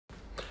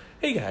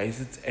Hey guys,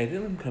 it's Ed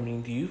and I'm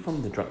coming to you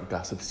from the Drunk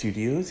Gossip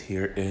Studios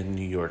here in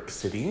New York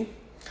City.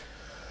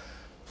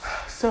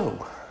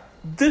 So,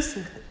 this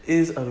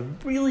is a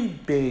really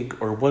big,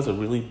 or was a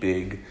really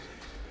big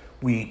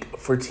week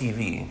for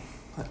TV.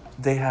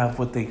 They have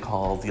what they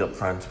call the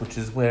upfronts, which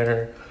is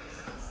where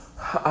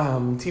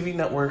TV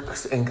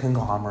networks and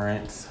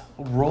conglomerates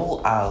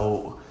roll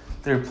out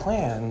their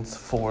plans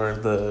for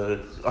the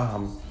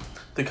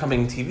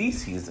coming TV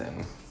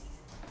season.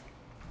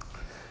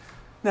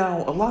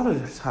 Now, a lot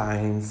of the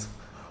times,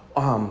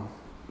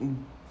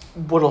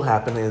 what'll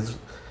happen is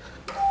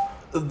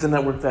the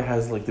network that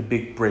has like the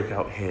big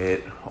breakout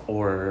hit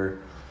or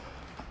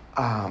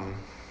the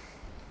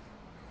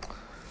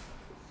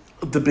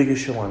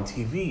biggest show on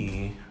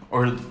TV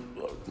or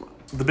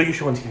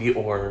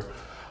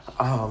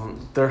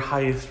their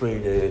highest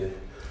rated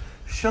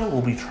show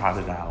will be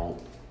trotted out.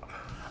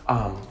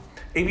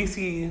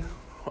 ABC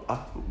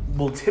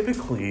will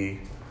typically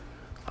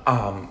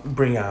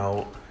bring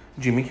out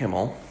Jimmy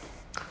Kimmel.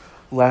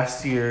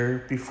 Last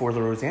year, before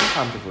the Roseanne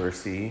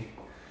controversy,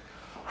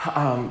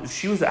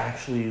 she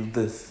and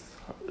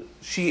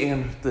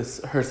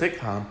her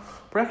sitcom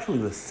were actually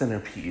the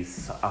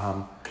centerpiece.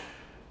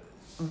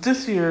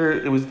 This year,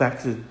 it was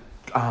back to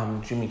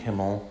Jimmy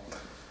Kimmel,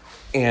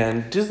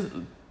 and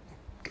Disney,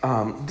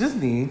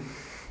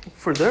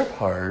 for their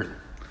part,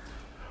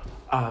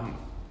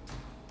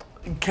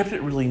 kept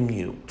it really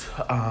mute.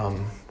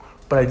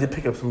 But I did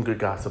pick up some good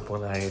gossip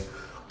when I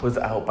was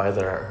out by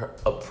their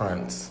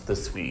upfronts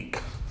this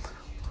week.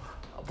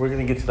 We're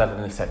going to get to that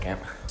in a second.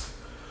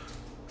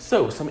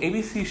 So, some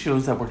ABC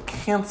shows that were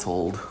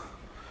canceled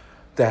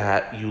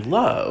that you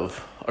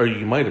love, or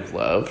you might have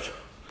loved.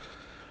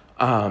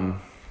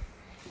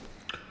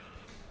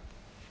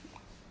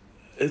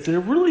 There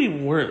really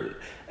weren't,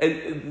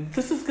 and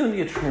this is going to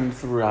be a trend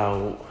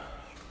throughout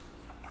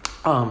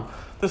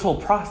this whole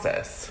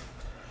process.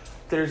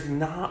 There's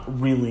not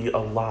really a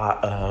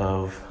lot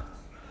of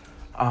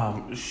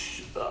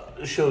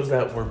shows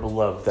that were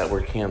beloved that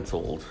were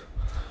canceled.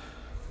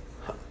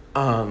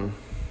 The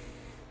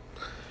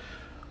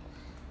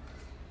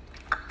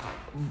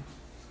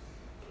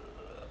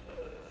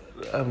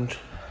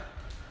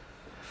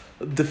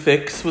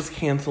Fix was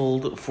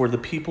canceled. For the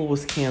People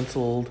was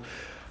canceled.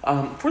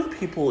 For the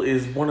People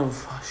was a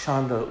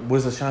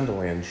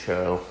Shondaland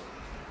show.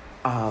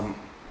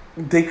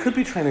 They could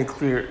be trying to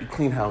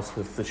clean house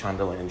with the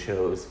Shondaland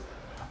shows.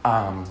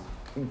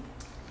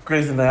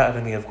 Grey's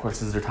Anatomy, of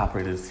course, is their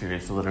top-rated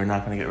series, so they're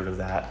not going to get rid of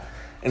that.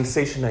 And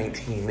Station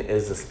 19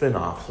 is a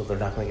spin-off, so they're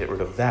not going to get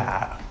rid of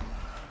that.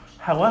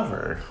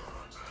 However,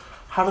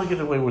 How to Get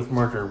Away with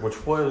Murder,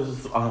 which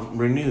was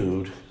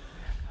renewed,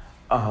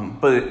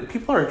 but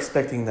people are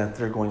expecting that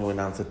they're going to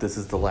announce that this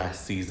is the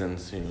last season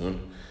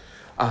soon.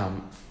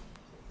 One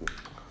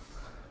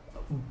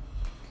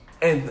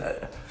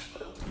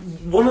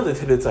of the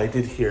tidbits I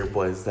did hear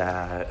was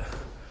that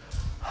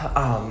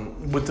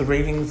with the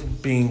ratings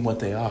being what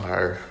they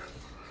are,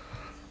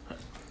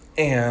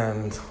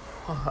 and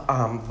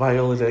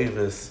Viola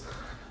Davis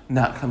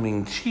not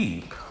coming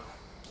cheap,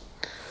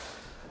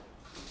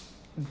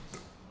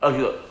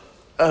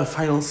 a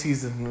final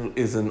season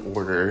is in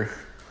order,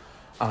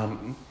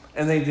 and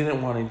they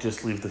didn't want to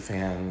just leave the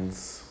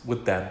fans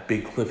with that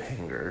big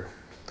cliffhanger.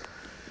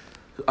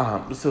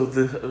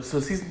 So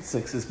season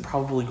 6 is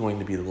probably going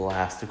to be the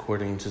last,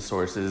 according to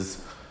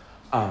sources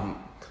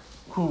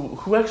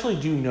who actually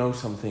do know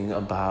something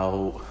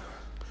about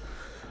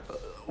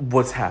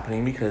what's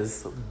happening,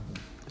 because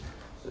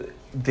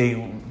they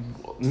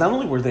not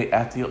only were they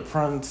at the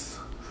upfronts,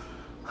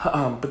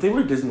 but they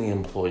were Disney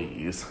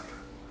employees,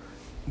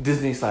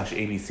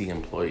 Disney/ABC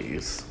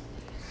employees.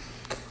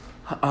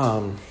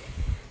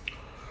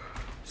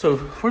 So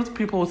For the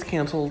People was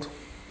canceled.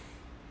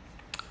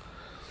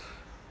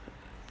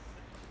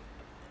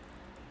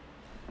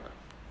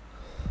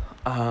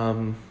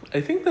 I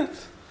think that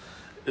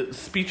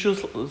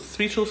Speechless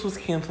was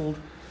canceled,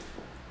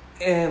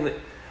 and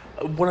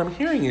what I'm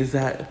hearing is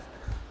that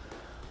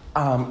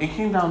it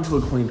came down to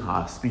a coin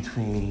toss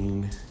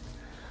between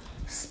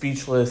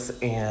Speechless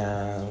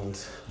and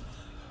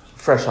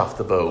Fresh Off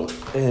the Boat,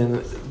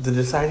 and the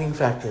deciding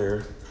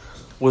factor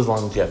was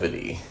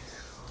longevity.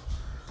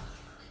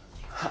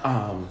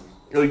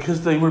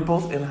 Because they were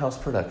both in-house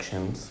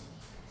productions.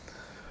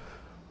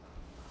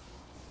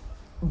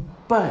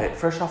 But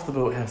Fresh Off the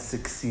Boat has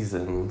 6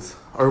 seasons,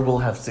 or will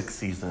have 6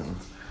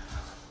 seasons.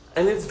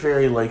 And it's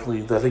very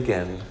likely that,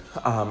 again,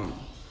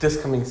 this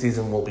coming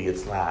season will be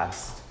its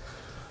last.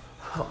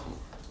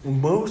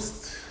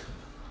 Most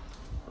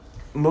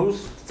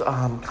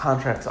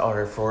contracts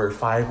are for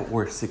 5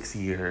 or 6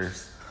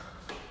 years.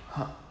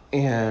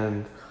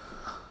 And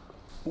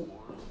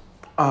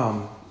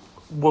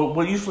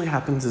what usually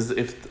happens is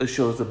if a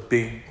show is a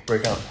big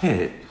breakout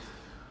hit,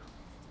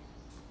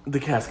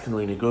 the cast can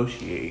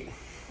renegotiate.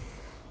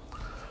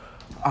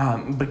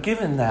 But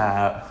given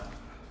the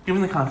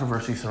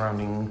controversy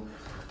surrounding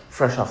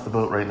Fresh Off the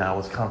Boat right now,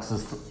 with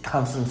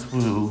Constance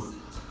Wu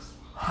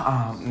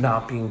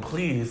not being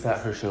pleased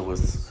that her show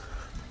was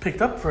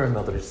picked up for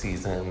another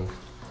season,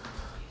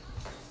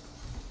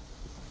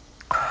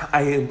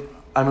 I'm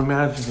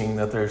imagining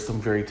that there's some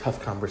very tough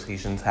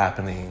conversations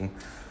happening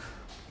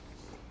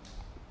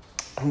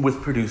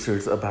with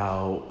producers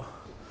about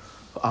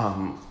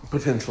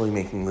potentially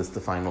making this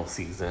the final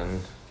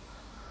season.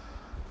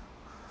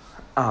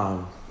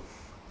 And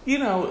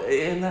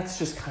that's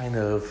just kind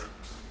of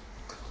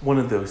one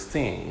of those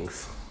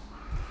things.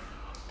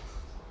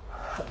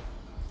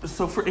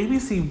 So for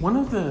ABC, one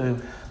of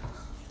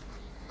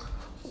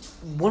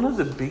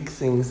the big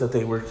things that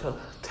they were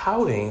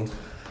touting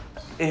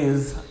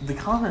is The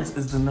Conners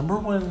is the number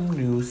one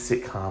new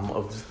sitcom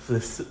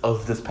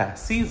of this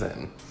past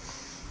season.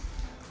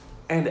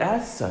 And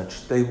as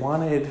such, they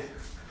wanted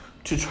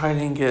to try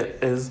and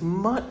get as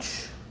many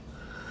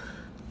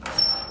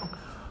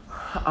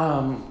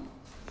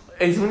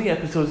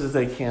episodes as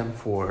they can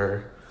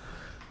for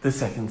the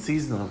second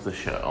season of the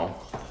show.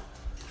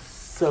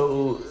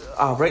 So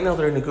right now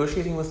they're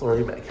negotiating with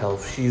Laurie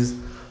Metcalf. She's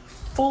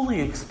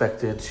fully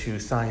expected to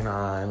sign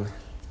on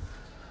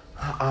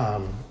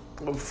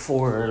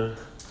for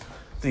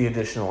the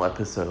additional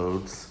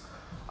episodes.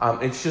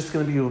 It's just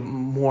going to be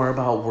more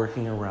about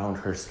working around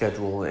her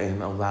schedule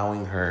and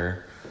allowing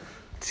her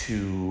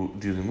to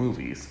do the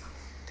movies.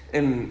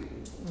 And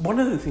one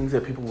of the things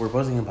that people were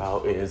buzzing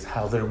about is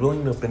how they're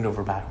willing to bend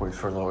over backwards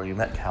for Laurie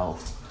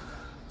Metcalf.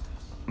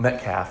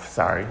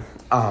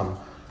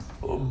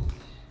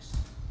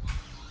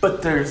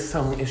 But there's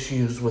some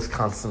issues with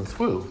Constance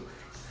Wu.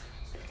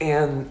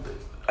 And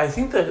I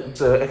think that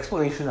the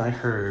explanation I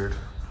heard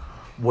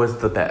was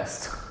the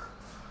best.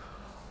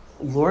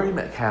 Laurie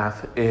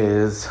Metcalf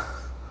is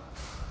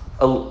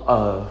a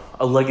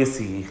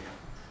legacy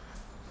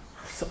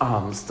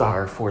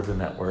star for the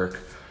network.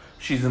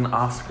 She's an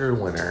Oscar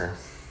winner.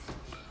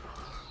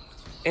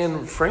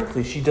 And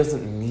frankly, she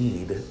doesn't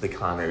need the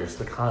Conners.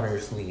 The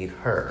Conners need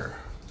her.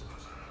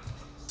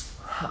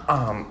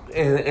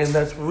 And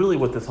that's really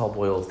what this all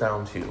boils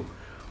down to.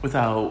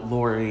 Without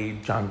Laurie,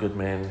 John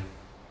Goodman,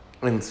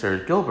 and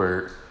Sarah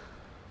Gilbert,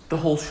 the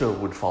whole show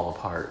would fall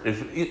apart.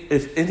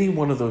 If any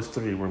one of those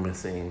three were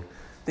missing,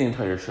 the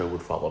entire show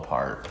would fall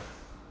apart.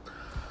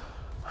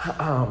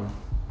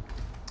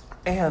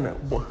 And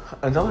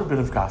another bit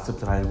of gossip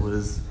that I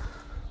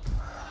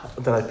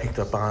picked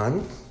up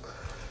on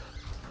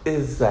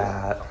is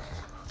that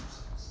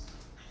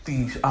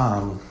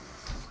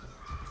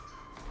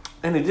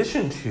in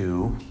addition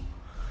to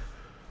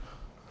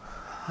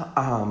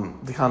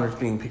the Conners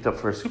being picked up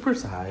for a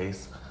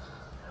supersize,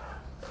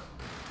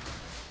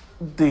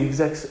 the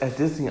execs at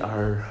Disney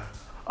are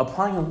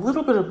applying a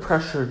little bit of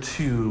pressure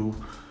to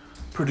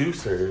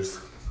producers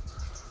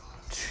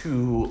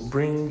to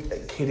bring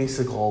Katie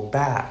Sagal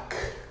back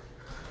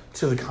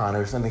to the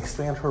Conners and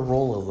expand her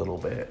role a little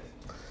bit.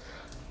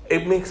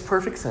 It makes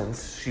perfect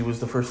sense. She was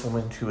the first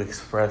woman to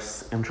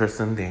express interest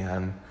in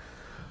Dan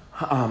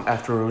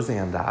after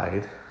Roseanne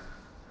died.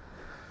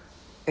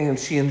 And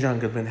she and John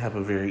Goodman have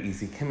a very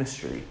easy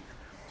chemistry.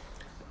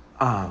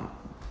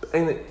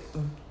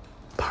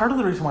 Part of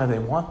the reason why they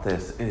want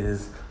this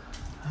is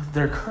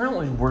they're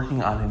currently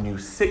working on a new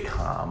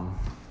sitcom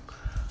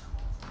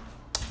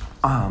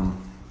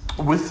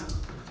with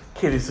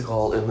Katie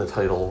Sagal in the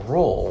title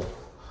role.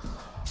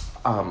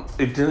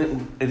 It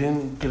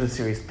didn't get a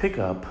serious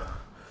pickup,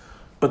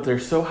 but they're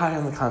so high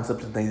on the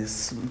concept and they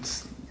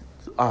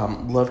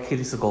love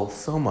Katie Sagal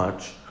so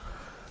much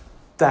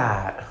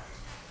that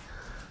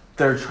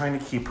they're trying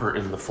to keep her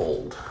in the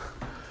fold.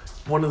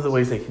 One of the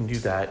ways they can do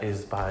that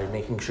is by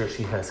making sure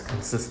she has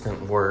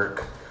consistent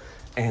work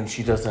and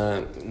she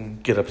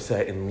doesn't get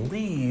upset and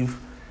leave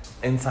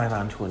and sign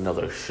on to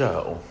another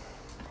show.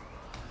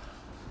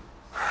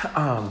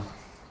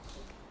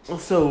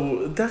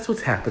 So that's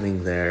what's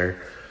happening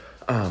there.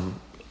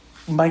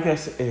 My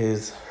guess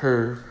is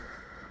her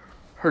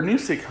new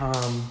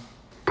sitcom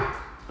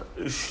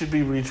should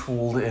be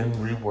retooled and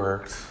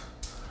reworked.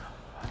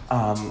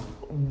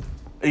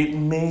 It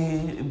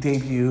may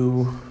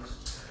debut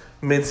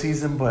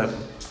mid-season, but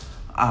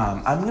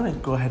I'm going to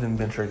go ahead and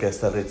venture a guess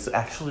that it's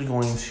actually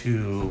going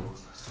to...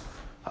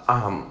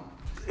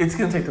 it's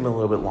going to take them a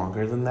little bit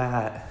longer than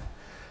that.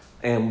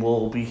 And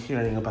we'll be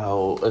hearing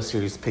about a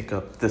series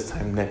pickup this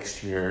time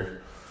next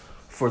year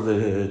for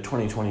the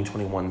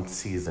 2020-21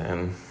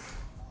 season.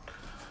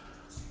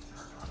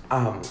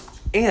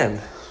 And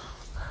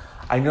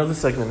I know the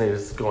segment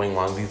is going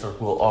long. These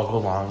will all go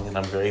long, and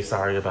I'm very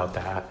sorry about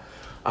that.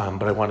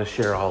 But I want to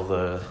share all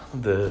the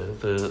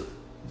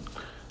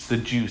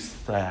juice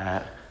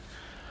that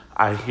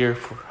I hear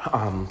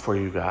for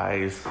you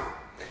guys.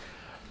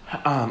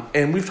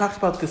 And we've talked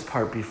about this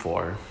part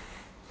before,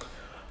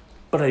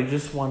 but I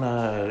just want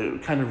to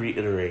kind of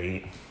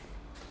reiterate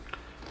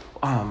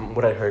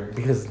what I heard,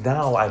 because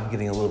now I'm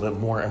getting a little bit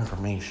more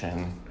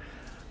information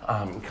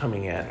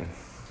coming in.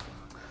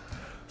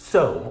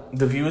 So,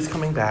 The View is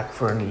coming back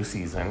for a new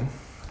season.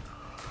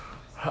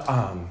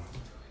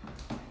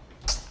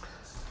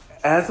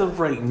 As of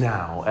right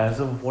now, as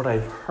of what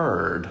I've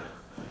heard,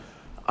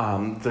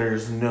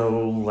 there's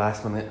no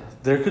last minute...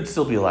 There could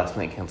still be a last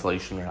minute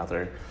cancellation,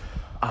 rather.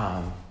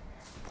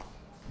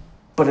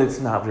 But it's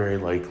not very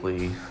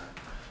likely.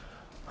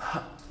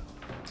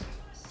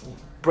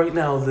 right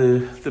now,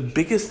 the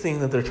biggest thing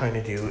that they're trying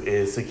to do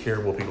is secure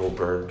Whoopi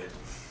Goldberg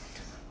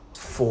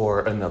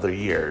for another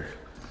year.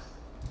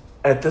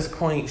 At this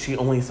point, she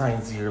only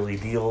signs yearly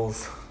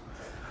deals.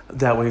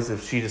 That way,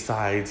 if she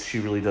decides she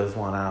really does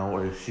want out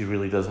or if she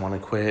really does want to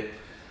quit,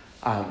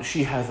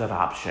 she has that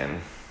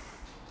option.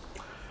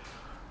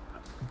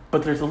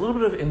 But there's a little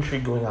bit of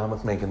intrigue going on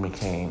with Meghan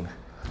McCain.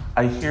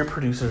 I hear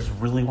producers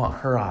really want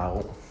her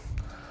out,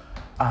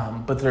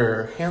 but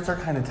their hands are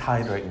kind of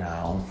tied right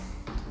now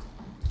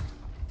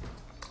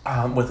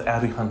with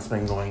Abby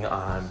Huntsman going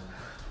on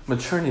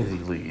maternity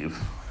leave.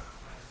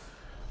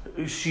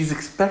 She's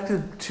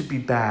expected to be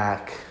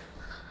back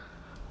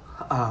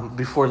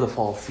before the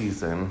fall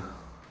season,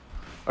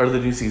 or the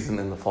new season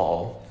in the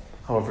fall,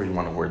 however you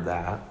want to word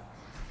that.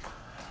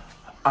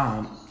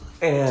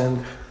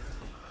 And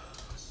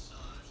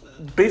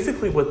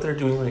basically what they're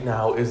doing right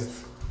now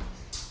is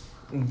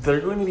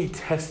they're going to be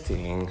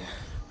testing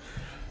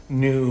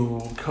new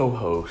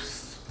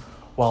co-hosts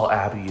while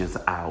Abby is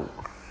out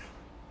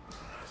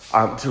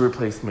to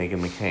replace Meghan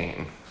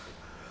McCain.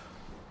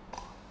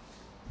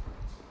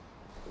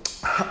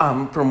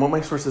 From what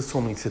my sources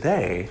told me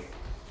today,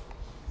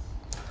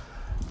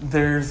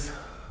 there's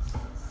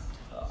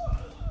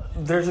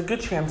a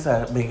good chance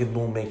that Meghan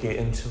will make it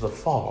into the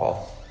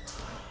fall.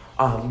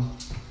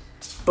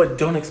 But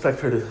don't expect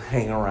her to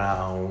hang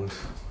around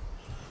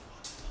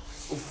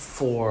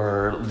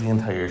for the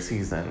entire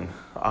season.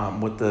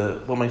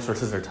 What my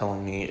sources are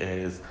telling me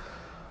is,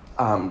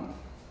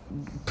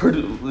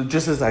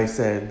 just as I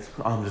said,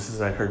 just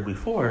as I heard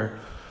before,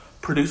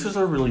 producers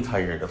are really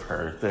tired of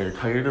her. They're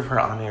tired of her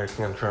on-air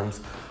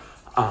tantrums,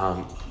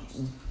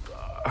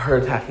 her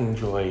attacking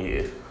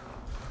Joy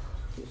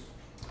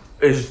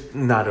is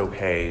not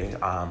okay.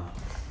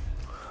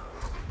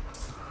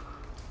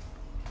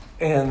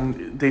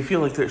 And they feel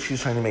like that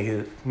she's trying to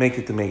make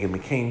it the Meghan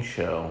McCain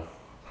show.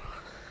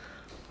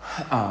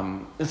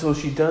 And so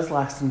she does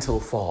last until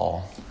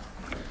fall.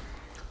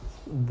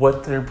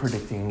 What they're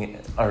predicting,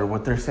 or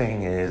what they're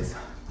saying is,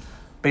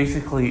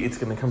 basically it's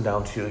going to come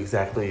down to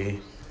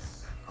exactly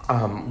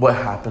what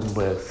happened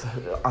with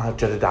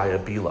Jedediah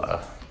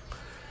Bila.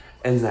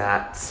 And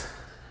that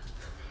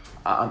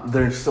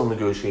they're still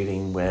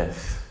negotiating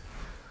with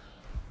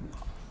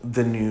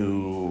the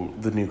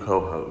new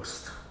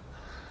co-host.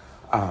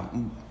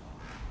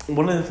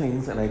 One of the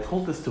things, and I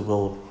told this to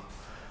Will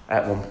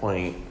at one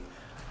point,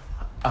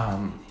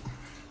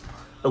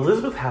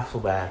 Elizabeth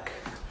Hasselbeck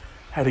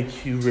had a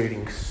Q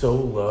rating so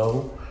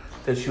low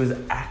that she was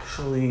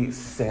actually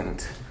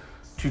sent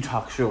to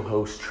talk show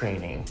host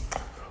training,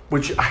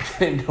 which I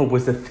didn't know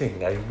was a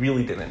thing. I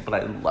really didn't, but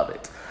I love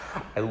it.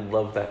 I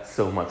love that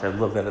so much. I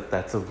love that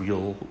that's a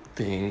real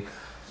thing.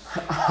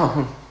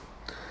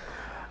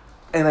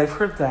 And I've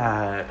heard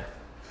that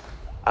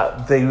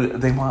they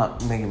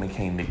want Meghan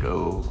McCain to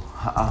go.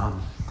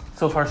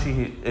 So far,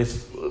 she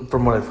is,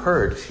 from what I've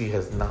heard, she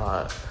has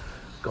not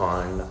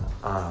gone,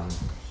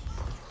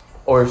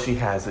 or if she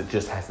has, it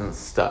just hasn't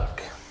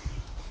stuck.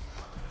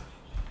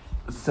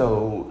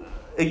 So,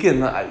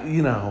 again,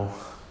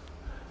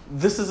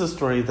 this is a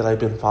story that I've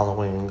been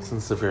following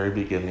since the very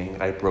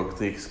beginning. I broke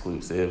the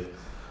exclusive.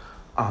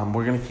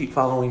 We're going to keep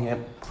following it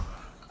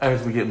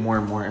as we get more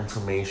and more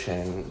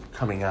information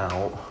coming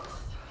out.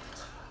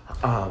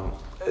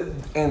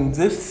 And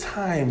this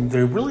time,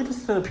 there really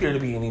doesn't appear to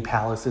be any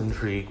palace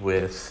intrigue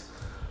with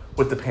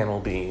the panel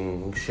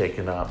being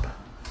shaken up.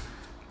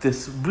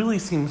 This really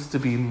seems to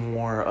be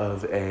more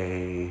of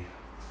a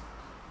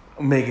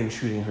Meghan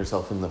shooting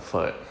herself in the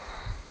foot.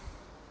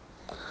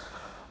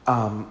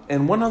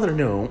 And one other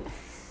note,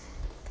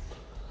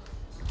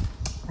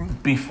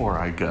 before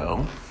I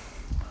go,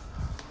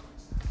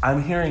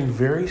 I'm hearing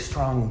very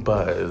strong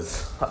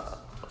buzz,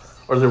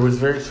 or there was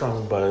very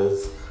strong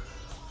buzz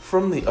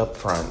from the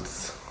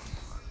upfronts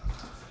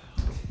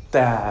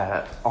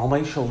that All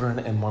My Children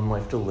and One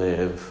Life to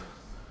Live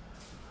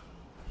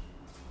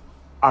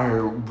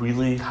are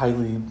really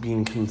highly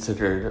being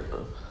considered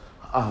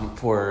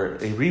for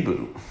a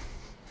reboot.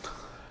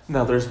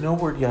 Now, there's no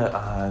word yet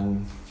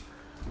on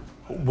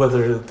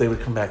whether they would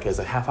come back as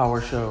a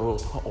half-hour show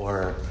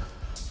or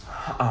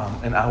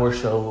an hour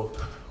show,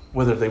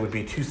 whether they would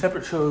be two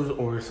separate shows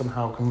or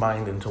somehow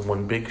combined into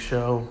one big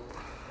show.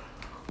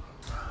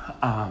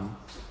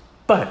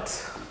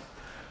 But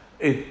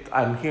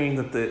I'm hearing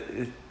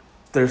that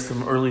there's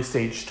some early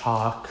stage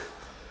talk.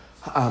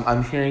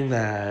 I'm hearing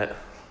that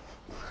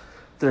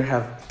there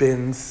have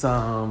been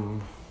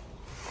some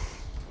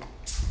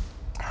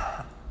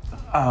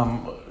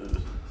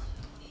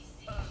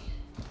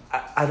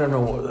I don't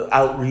know,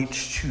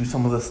 outreach to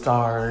some of the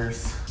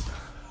stars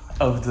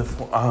of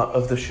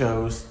the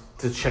shows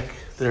to check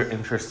their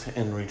interest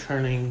in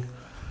returning.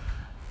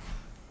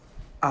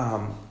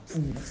 And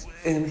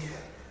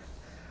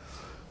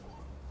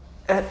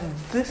at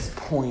this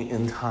point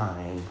in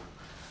time,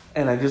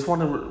 and I just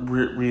want to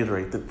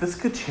reiterate that this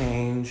could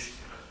change,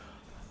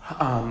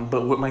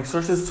 but what my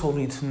sources told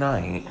me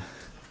tonight,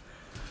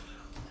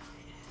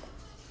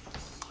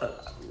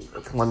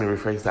 let me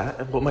rephrase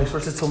that. What my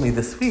sources told me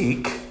this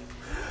week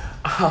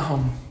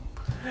um,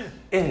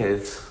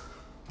 is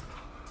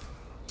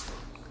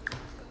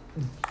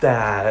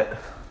that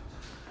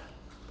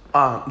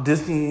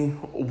Disney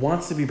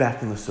wants to be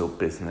back in the soap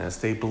business.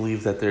 They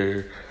believe that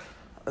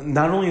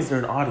not only is there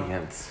an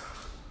audience,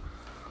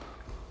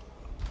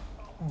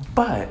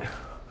 but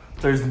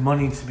there's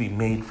money to be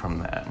made from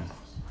them.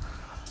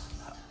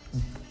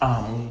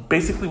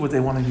 Basically what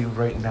they want to do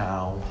right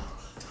now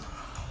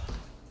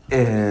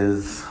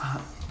is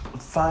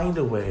find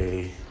a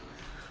way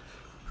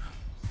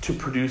to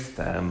produce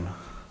them.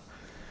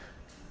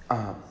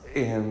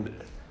 And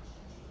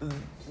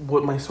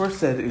what my source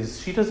said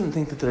is she doesn't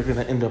think that they're going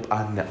to end up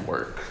on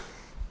network.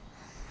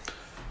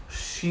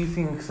 She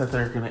thinks that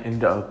they're going to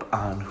end up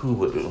on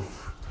Hulu.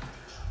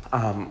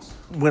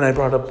 When I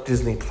brought up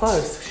Disney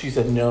Plus, she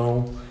said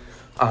no,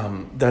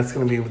 that's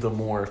going to be the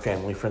more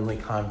family-friendly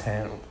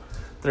content.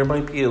 There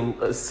might be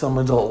some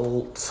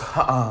adult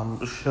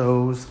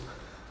shows,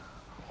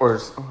 or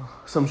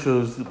some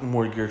shows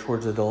more geared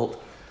towards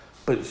adult,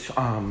 but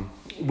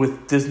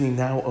with Disney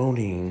now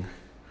owning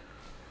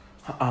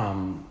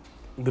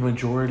the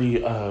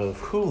majority of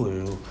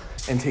Hulu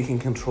and taking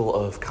control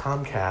of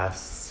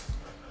Comcast's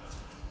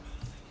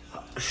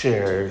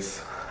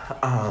shares,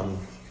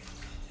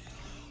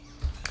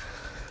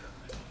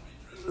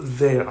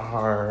 they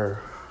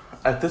are,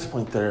 at this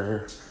point,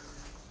 they're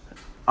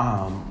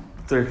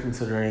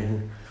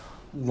considering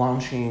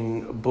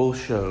launching both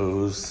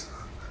shows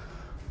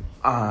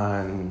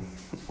on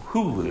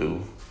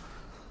Hulu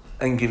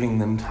and giving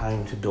them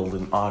time to build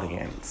an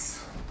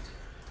audience.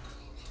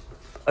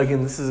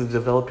 Again, this is a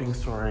developing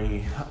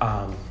story.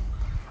 I'm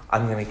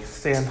going to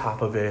stay on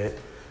top of it,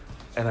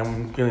 and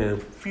I'm going to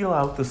feel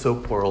out the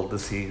soap world to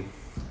see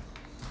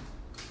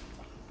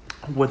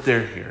what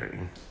they're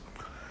hearing.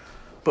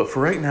 But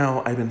for right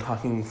now, I've been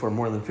talking for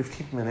more than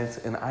 15 minutes,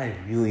 and I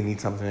really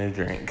need something to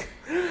drink.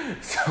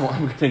 So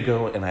I'm going to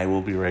go, and I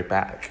will be right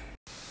back.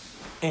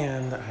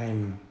 And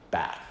I'm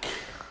back.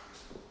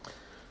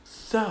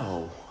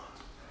 So,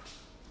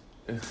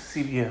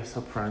 CBS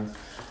up front,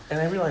 and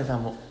I realize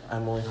I'm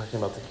only talking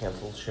about the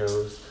canceled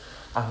shows,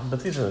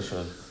 but these are the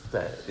shows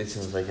that it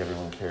seems like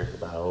everyone cares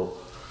about.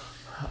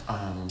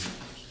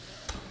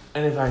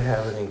 And if I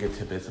have any good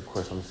tidbits, of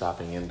course, I'm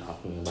stopping and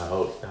talking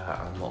about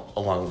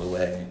along the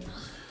way.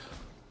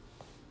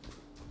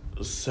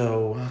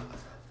 So,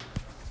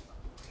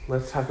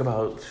 let's talk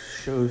about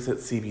shows that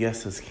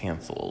CBS has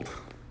canceled.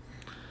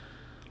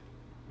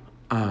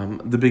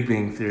 The Big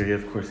Bang Theory,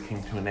 of course,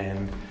 came to an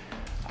end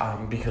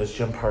because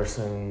Jim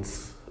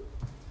Parsons,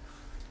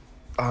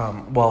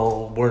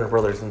 while Warner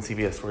Brothers and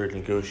CBS were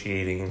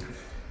negotiating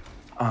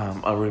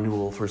a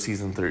renewal for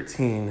season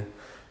 13,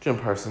 Jim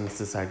Parsons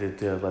decided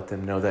to let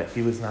them know that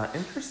he was not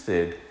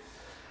interested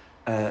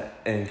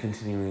in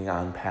continuing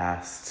on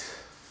past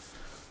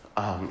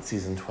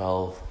season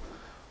 12.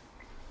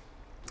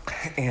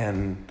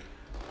 And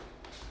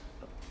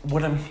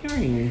what I'm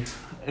hearing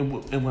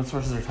and what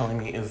sources are telling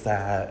me is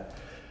that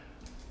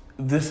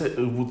this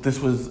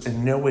was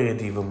in no way a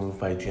diva move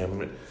by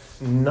Jim.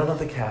 None of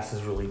the cast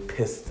is really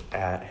pissed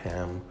at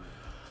him.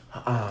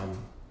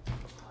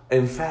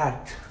 In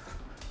fact,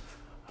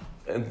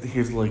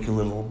 here's like a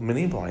little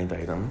mini blind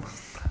item.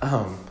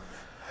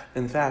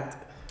 In fact,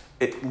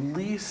 at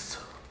least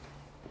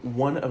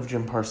one of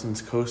Jim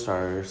Parsons'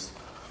 co-stars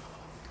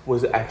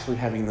was actually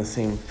having the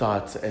same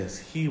thoughts as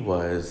he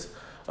was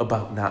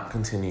about not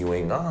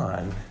continuing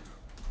on,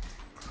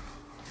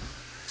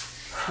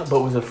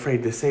 but was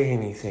afraid to say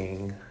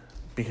anything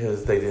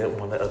because they didn't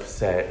want to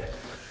upset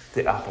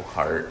the apple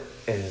cart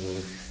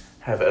and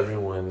have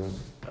everyone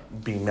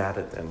be mad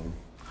at them,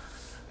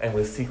 and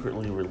was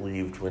secretly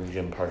relieved when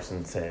Jim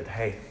Parsons said,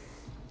 "Hey,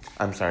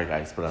 I'm sorry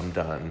guys, but I'm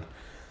done."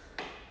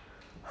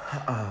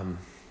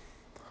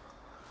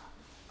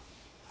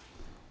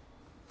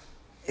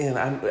 And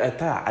I'm at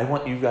that. I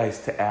want you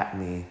guys to @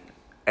 me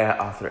at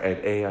Author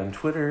Ed A on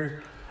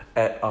Twitter,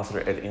 at Author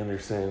Ed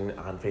Anderson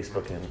on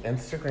Facebook and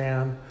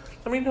Instagram.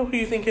 Let me know who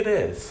you think it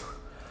is.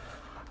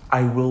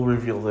 I will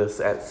reveal this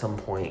at some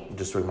point.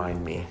 Just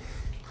remind me.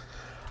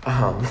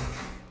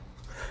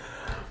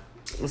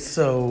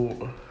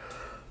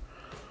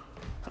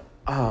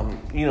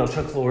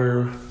 Chuck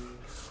Lorre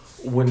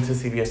went to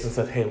CBS and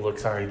said, "Hey, look,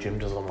 sorry, Jim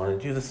doesn't want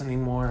to do this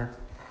anymore.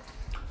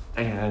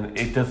 And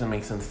it doesn't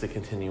make sense to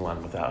continue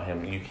on without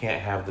him. You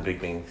can't have the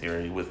Big Bang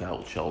Theory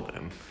without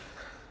Sheldon."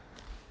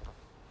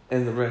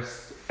 And the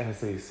rest, as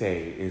they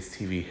say, is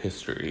TV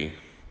history.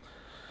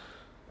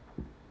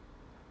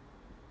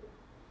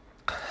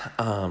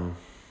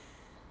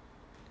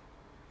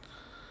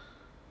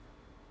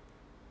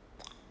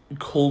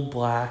 Cold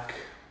Black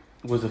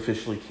was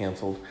officially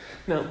canceled.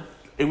 Now,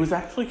 it was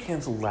actually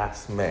canceled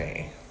last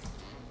May.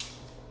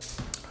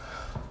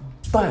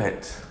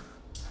 But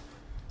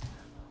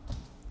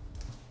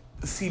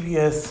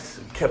CBS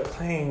kept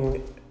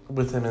playing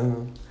with him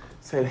and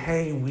said,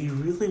 "Hey, we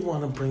really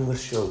want to bring the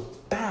show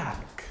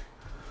back.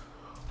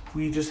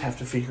 We just have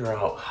to figure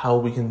out how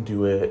we can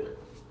do it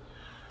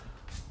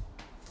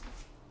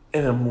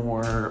in a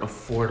more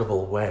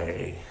affordable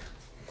way."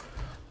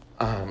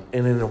 and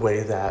in a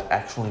way that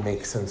actually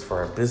makes sense for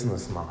our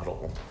business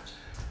model.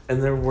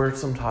 And there were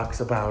some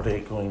talks about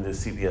it going to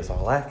CBS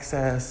All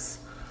Access.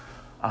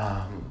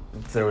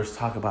 There was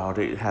talk about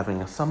it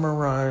having a summer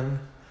run.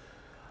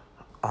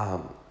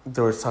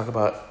 There was talk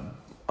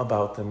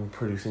about them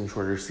producing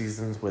shorter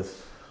seasons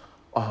with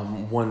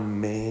one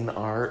main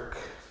arc.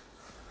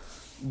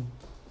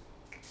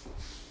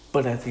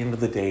 But at the end of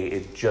the day,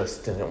 it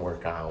just didn't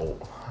work out.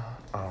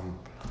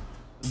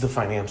 The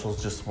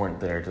financials just weren't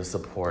there to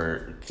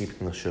support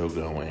keeping the show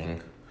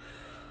going.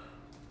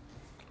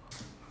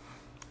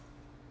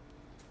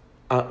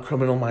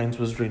 Criminal Minds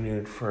was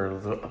renewed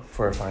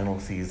for a final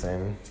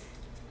season.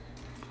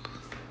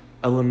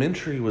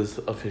 Elementary was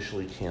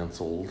officially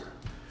canceled.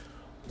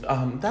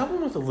 That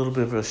one was a little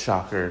bit of a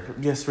shocker.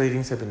 Yes,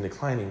 ratings have been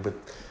declining, but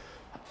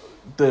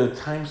the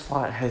time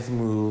slot has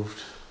moved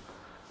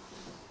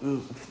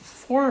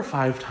 4 or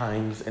 5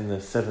 times in the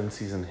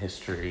 7-season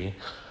history.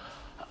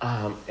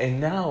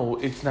 And now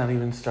it's not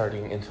even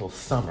starting until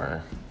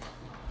summer.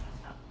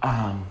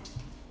 And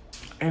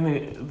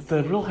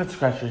the real head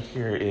scratcher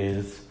here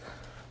is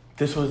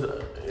it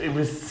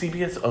was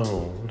CBS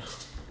owned.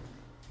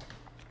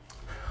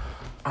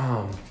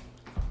 And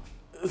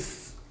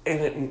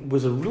it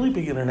was a really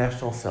big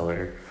international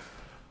seller,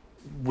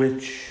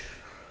 which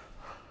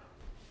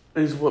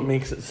is what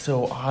makes it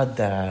so odd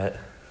that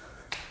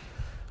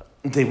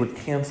they would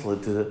cancel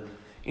it.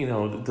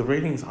 The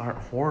ratings aren't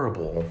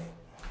horrible.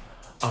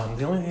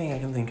 The only thing I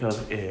can think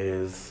of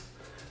is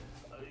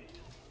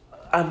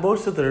on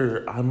most of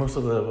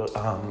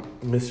the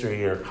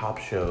mystery or cop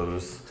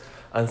shows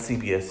on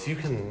CBS, you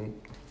can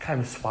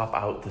kind of swap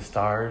out the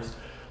stars,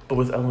 but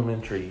with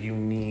Elementary, you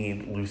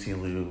need Lucy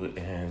Liu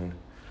and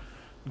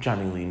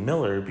Johnny Lee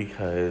Miller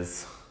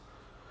because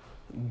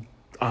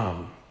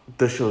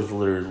the show is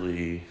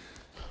literally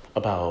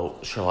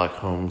about Sherlock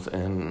Holmes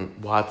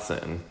and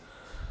Watson.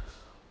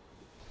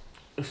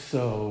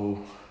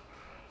 So,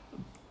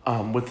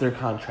 with their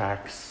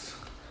contracts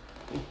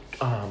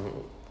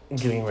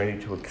getting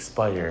ready to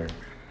expire,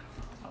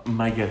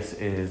 my guess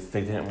is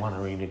they didn't want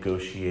to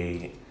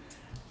renegotiate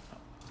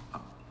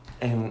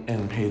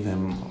and pay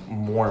them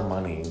more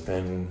money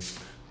than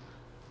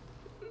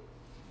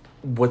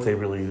what they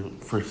really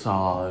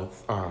foresaw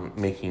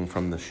making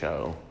from the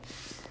show.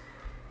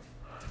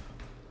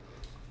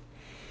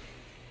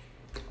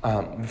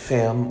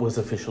 Fam was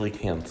officially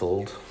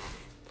canceled.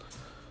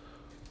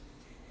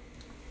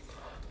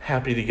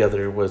 Happy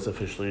Together was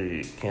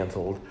officially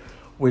canceled,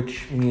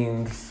 which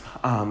means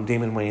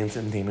Damon Wayans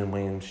and Damon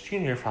Wayans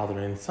Jr., father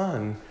and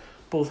son,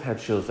 both had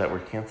shows that were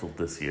canceled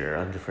this year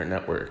on different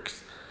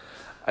networks.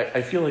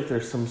 I feel like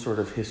there's some sort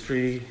of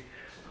history,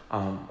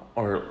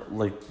 or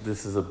like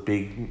this is a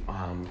big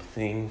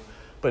thing,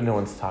 but no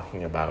one's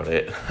talking about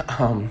it.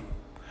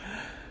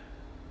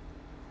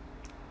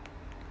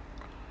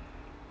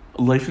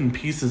 Life in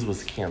Pieces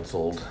was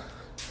canceled.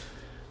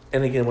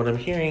 And again, what I'm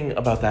hearing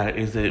about that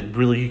is it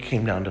really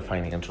came down to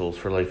financials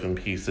for Life in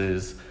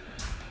Pieces.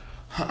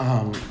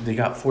 They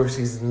got 4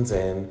 seasons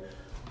in,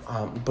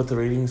 but the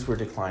ratings were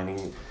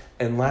declining.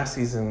 And last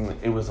season,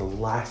 it was a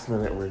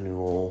last-minute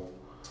renewal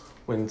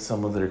when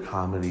some of their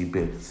comedy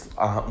bits,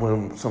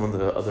 when some of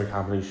the other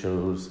comedy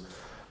shows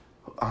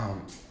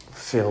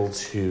failed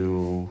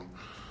to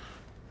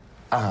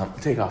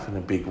take off in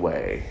a big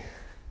way.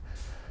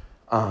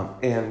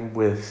 And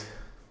with,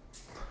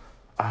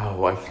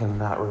 I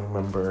cannot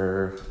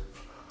remember,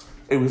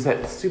 it was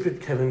that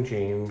stupid Kevin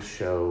James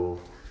show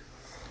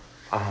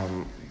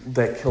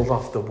that killed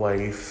off the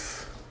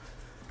wife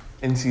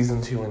in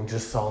season 2 and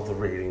just saw the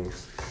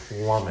ratings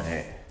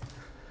plummet.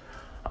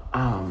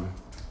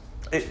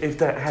 If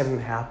that hadn't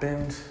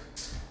happened,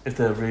 if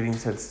the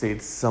ratings had stayed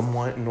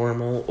somewhat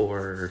normal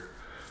or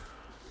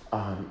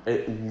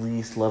at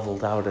least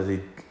leveled out at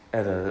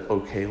a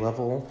okay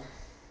level,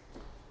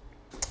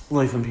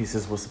 Life in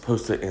Pieces was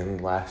supposed to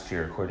end last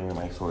year, according to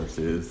my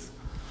sources.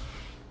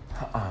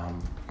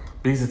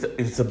 Because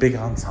it's a big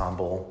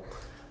ensemble,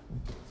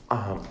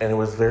 and it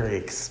was very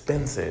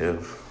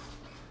expensive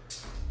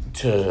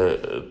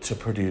to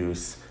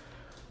produce,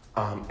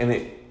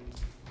 and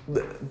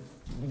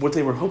what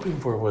they were hoping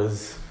for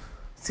was,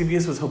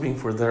 CBS was hoping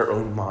for their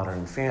own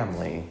Modern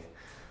Family,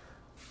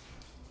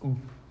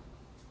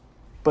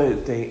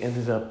 but they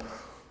ended up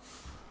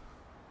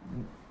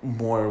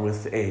more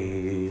with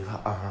a,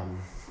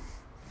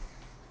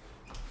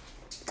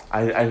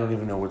 I don't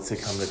even know what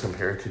sitcom to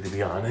compare it to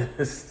be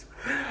honest.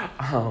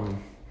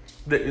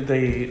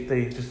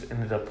 They just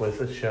ended up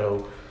with a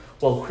show,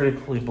 while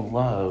critically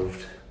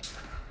beloved,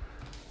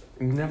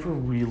 never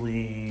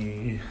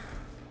really,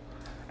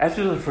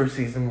 after the first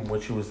season,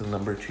 which was the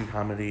number 2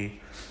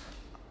 comedy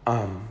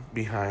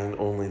behind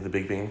only The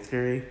Big Bang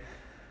Theory,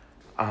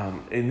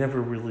 it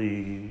never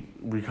really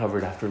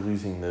recovered after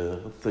losing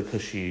the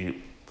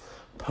cushy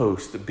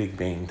post Big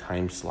Bang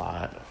time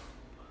slot.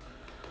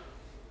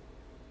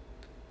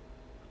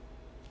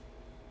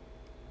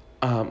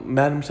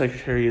 Madam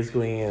Secretary is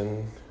going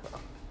in,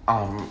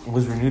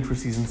 was renewed for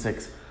season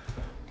 6,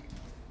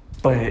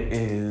 but it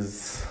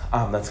is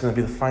That's going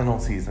to be the final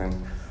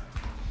season.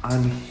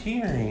 I'm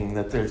hearing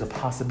that there's a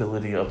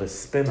possibility of a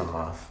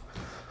spin-off,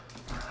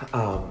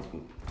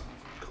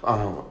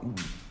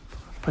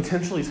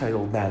 potentially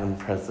titled Madam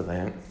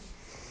President.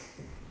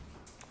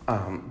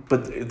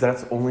 But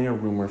that's only a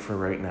rumor for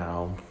right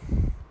now.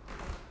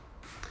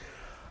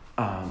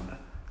 And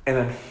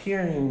I'm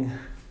hearing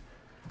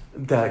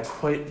that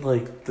quite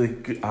like the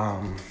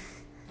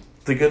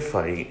Good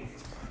Fight,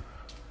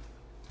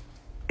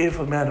 if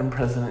a Madam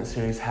President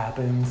series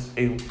happens,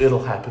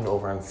 it'll happen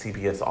over on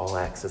CBS All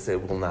Access.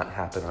 It will not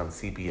happen on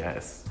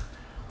CBS.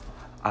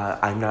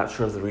 I'm not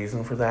sure of the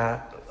reason for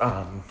that.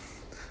 I'm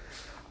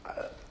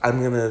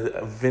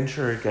gonna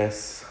venture a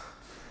guess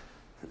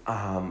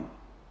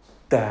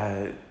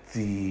that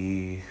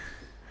the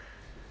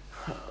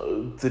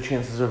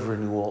chances of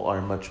renewal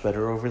are much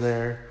better over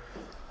there,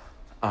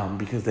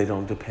 because they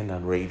don't depend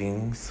on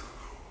ratings.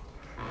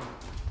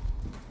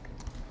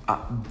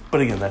 But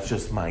again, that's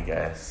just my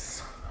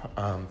guess.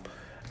 And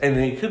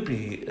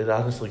it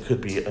honestly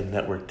could be a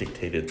network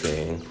dictated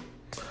thing.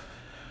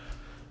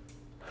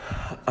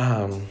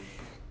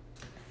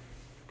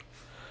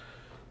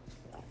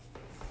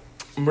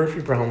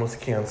 Murphy Brown was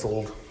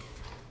canceled.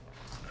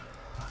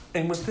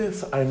 And with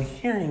this, I'm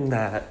hearing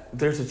that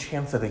there's a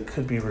chance that it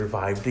could be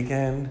revived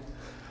again.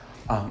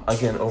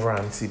 Again, over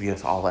on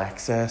CBS All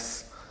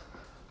Access.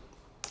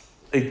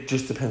 It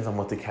just depends on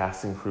what the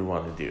cast and crew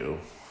want to do.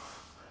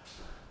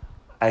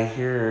 I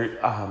hear,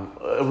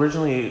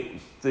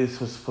 originally this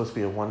was supposed to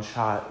be a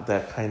one-shot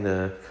that kind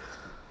of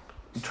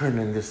turned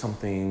into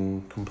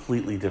something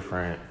completely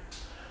different.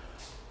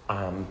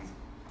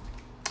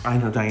 I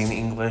know Diane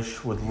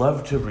English would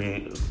love to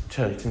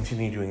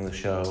continue doing the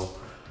show,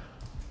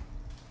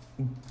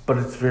 but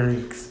it's very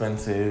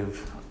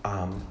expensive.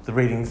 The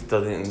ratings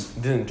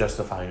didn't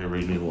justify a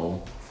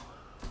renewal.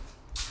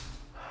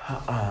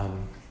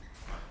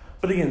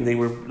 But again, they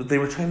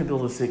were trying to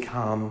build a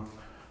sitcom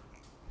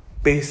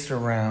based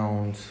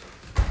around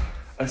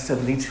a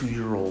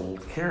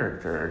 72-year-old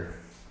character.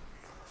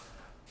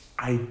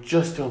 I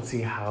just don't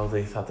see how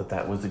they thought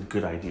that was a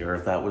good idea, or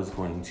if that was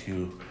going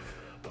to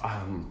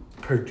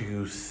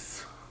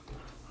produce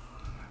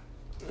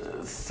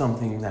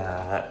something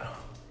that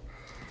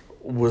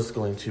was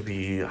going to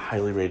be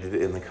highly rated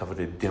in the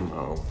coveted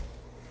demo.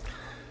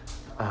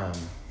 And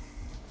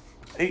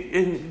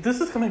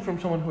this is coming from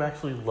someone who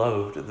actually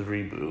loved the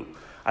reboot.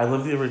 I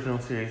love the original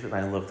series and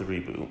I love the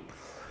reboot.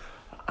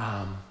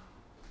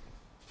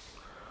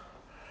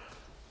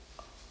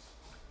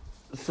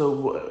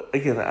 So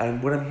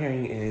again, what I'm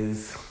hearing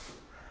is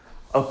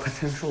a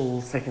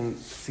potential second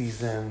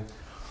season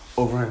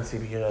over on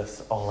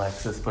CBS All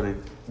Access, but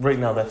right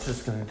now that's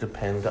just going to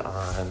depend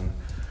on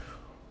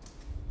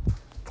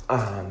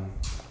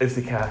if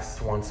the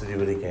cast wants to do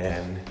it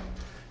again,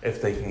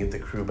 if they can get the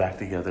crew back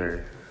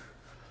together.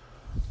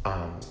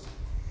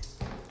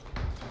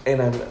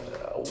 And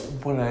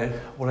what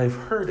I've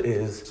heard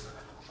is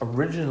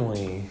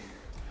originally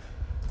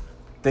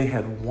they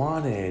had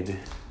wanted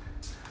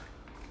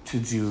to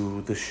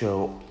do the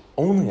show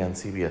only on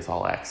CBS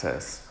All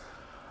Access.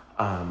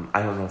 I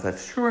don't know if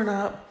that's true or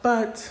not,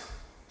 but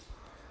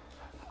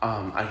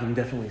I can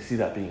definitely see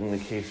that being the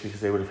case because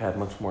they would have had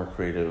much more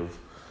creative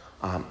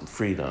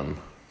freedom.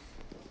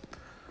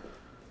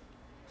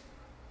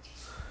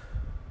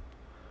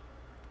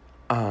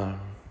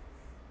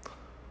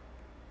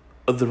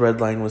 The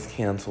Red Line was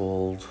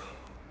canceled.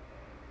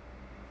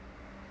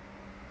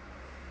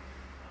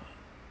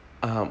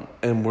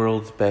 And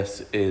World's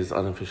Best is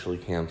unofficially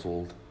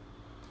canceled.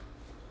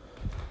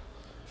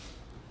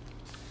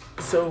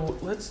 So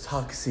let's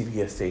talk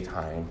CBS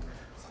Daytime.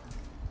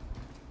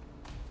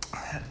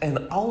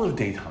 And all of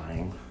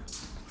daytime,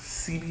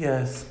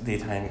 CBS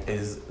Daytime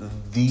is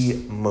the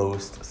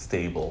most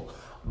stable,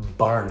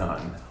 bar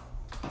none.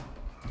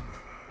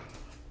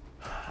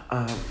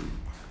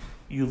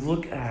 You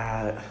look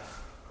at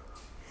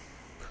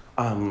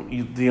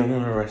The Young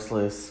and the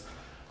Restless.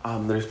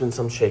 There's been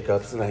some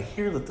shakeups, and I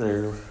hear that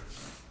they're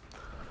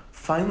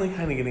finally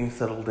kind of getting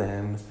settled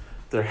in.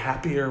 They're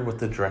happier with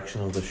the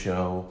direction of the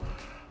show.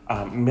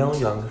 Mel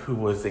Young, who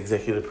was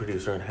executive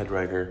producer and head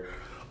writer,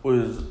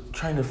 was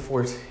trying to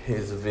force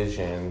his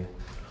vision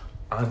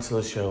onto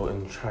the show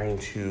and trying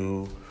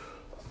to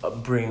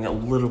bring a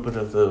little bit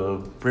of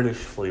the British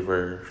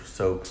flavor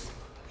soaps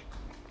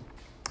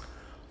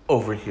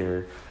over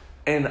here.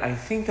 And I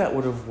think that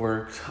would have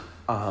worked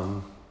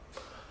a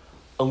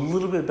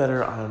little bit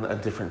better on a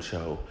different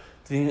show.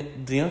 The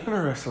Young and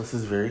the Restless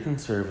is very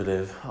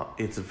conservative.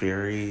 It's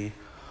very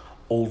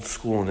old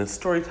school in its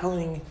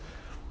storytelling.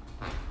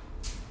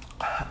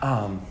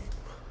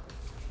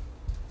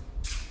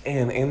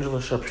 And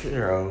Angela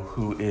Shapiro,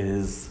 who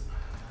is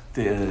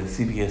the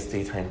CBS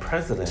Daytime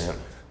president,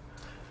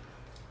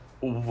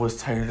 was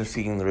tired of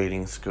seeing the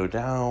ratings go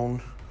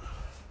down,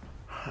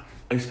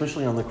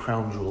 especially on the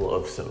crown jewel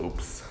of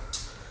soaps.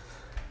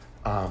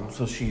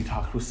 So she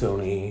talked with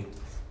Sony,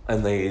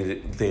 and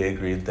they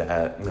agreed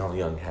that Mel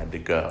Young had to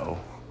go.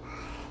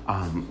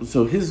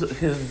 So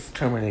his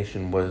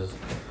termination was,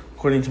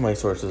 according to my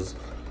sources,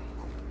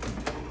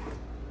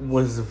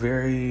 was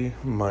very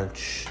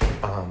much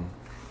a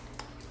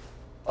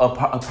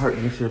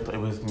partnership. It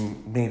was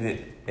made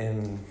it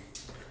in.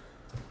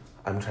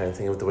 I'm trying to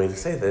think of the way to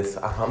say this.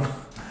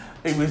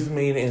 It was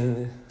made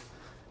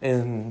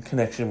in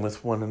connection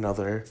with one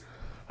another,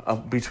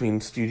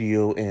 between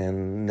studio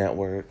and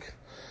network.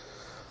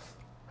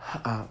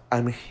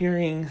 I'm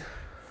hearing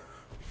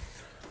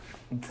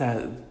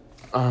that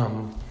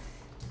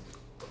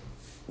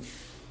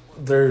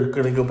they're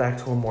going to go back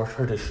to a more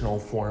traditional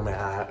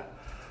format.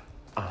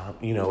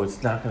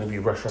 It's not going to be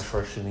rush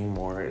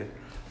anymore.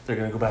 They're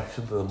going to go back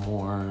to the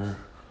more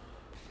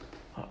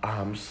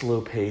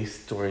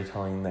slow-paced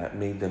storytelling that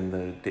made them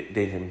the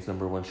daytime's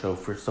number one show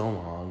for so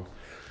long.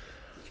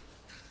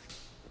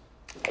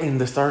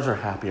 And the stars are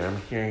happy.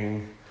 I'm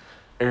hearing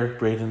Eric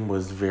Braeden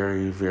was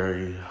very,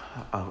 very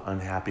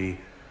unhappy.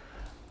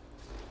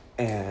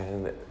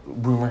 And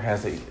rumor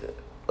has it,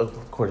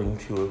 according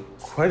to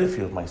quite a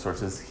few of my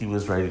sources, he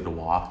was ready to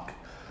walk.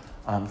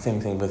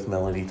 Same thing with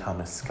Melody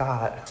Thomas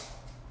Scott.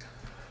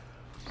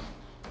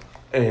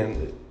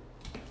 And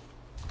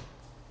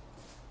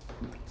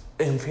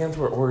fans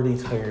were already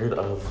tired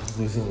of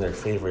losing their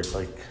favorites.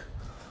 Like,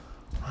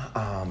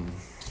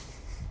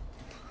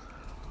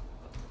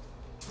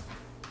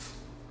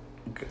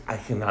 I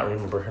cannot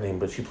remember her name,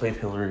 but she played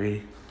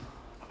Hillary.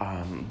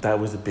 That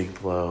was a big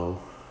blow.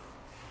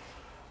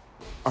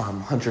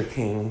 Hunter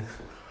King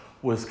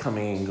was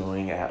coming and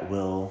going at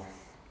will.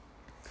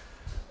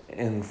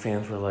 And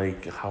fans were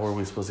like, how are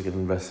we supposed to get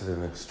invested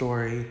in this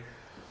story?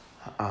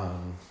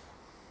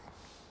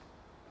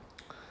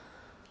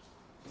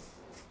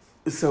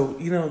 So,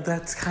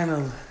 that's kind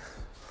of,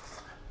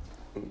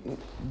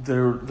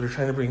 they're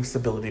trying to bring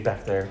stability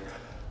back there.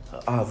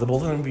 The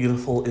Bold and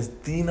Beautiful is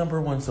the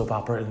number one soap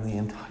opera in the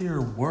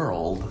entire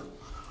world.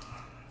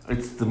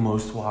 It's the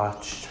most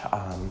watched.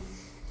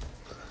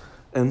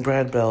 And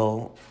Brad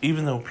Bell,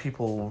 even though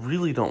people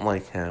really don't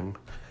like him,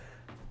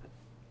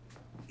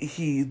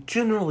 he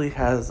generally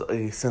has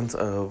a sense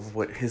of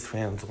what his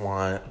fans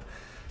want.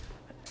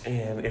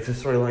 And if the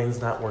storyline's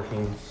not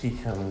working, he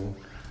can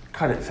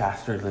cut it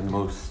faster than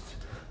most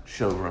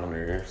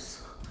showrunners.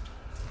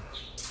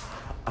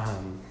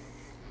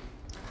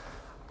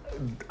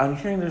 I'm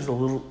hearing there's a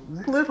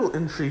little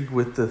intrigue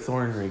with the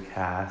Thorne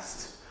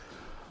recast.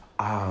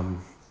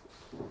 I'm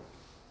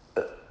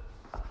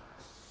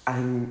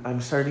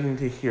starting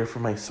to hear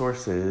from my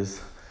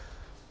sources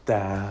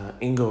that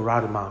Ingo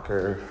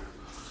Rademacher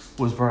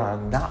was brought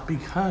on not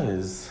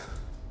because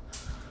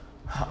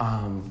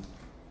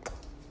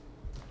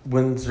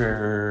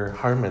Windsor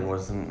Harmon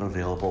wasn't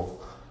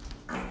available,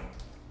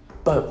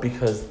 but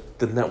because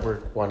the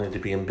network wanted to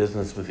be in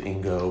business with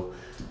Ingo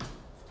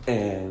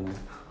and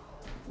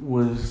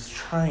was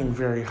trying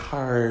very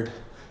hard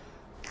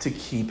to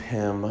keep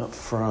him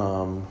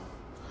from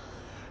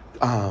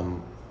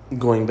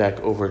going back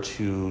over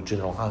to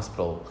General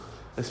Hospital,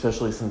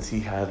 especially since he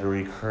had a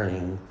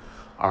recurring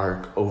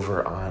arc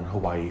over on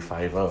Hawaii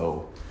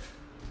Five-0.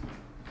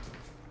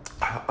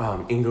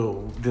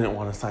 Ingo didn't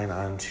want to sign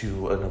on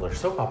to another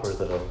soap opera,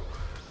 though,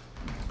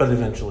 but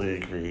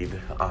eventually agreed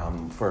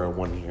for a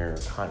 1-year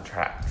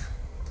contract.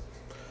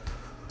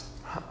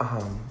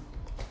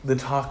 The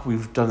talk,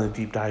 we've done a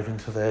deep dive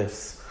into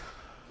this.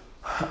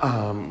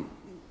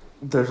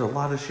 There's a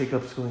lot of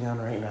shakeups going on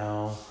right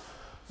now.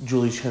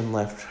 Julie Chen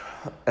left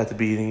at the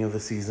beginning of the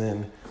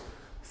season.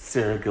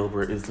 Sarah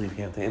Gilbert is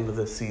leaving at the end of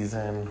the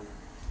season.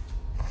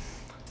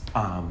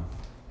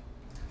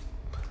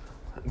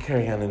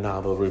 Carrie Ann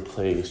Inaba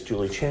replaced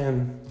Julie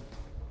Chen.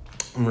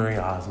 Marie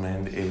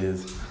Osmond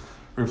is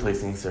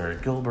replacing Sarah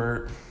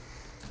Gilbert.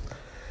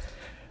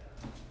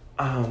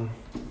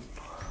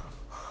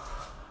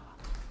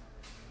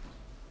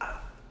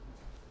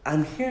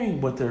 I'm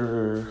hearing what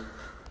they're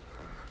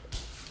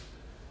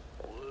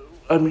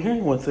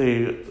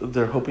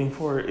hoping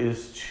for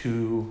is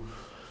to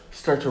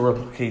start to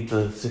replicate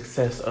the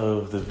success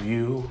of The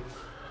View,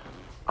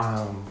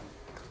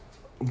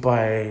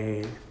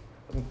 by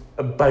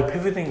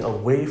pivoting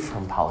away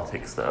from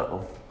politics,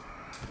 though.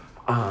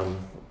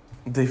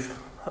 They've,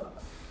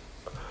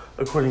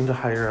 according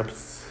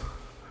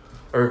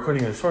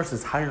to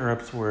sources,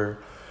 higher-ups were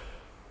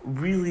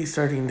really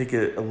starting to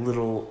get a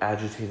little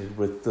agitated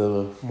with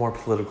the more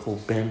political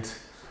bent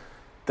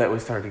that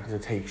was starting to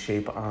take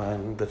shape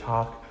on the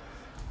talk.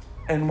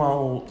 And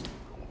while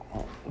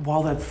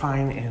that's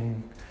fine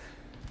and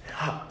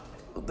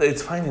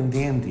it's fine and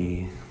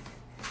dandy,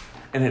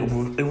 and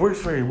it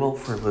works very well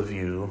for The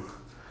View,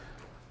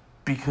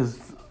 because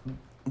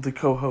the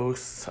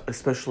co-hosts,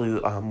 especially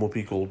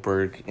Whoopi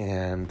Goldberg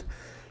and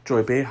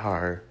Joy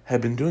Behar, have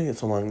been doing it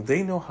so long,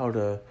 they know how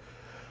to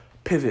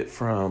pivot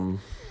from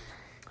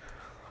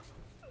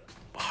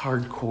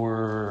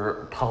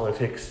hardcore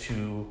politics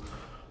to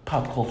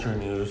pop culture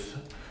news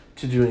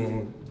to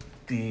doing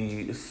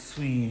the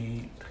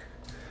sweet,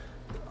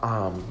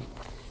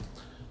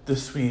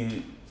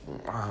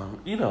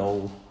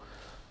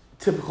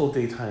 typical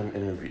daytime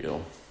interview.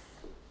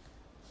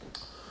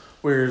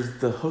 Whereas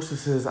the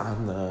hostesses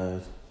on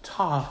the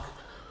talk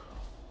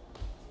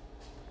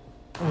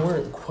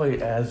weren't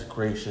quite as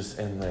gracious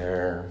in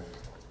their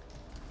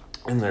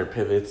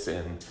pivots,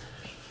 and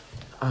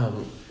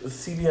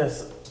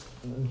CBS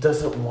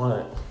doesn't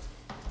want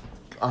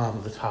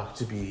the talk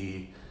to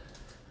be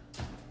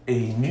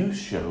a news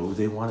show.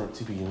 They want it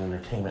to be an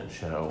entertainment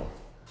show.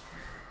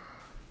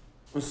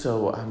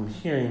 So I'm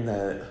hearing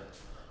that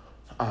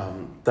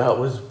that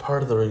was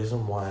part of the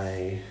reason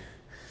why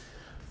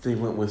they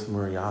went with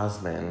Murray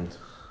Osmond.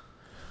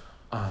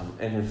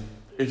 And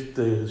if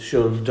the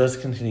show does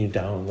continue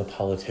down the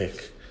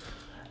politic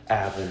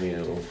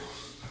avenue,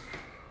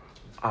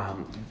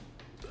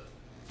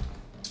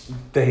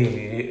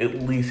 they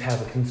at least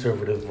have a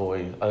conservative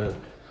voice,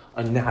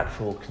 a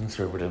natural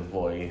conservative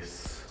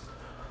voice,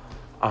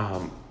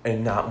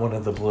 and not one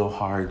of the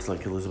blowhards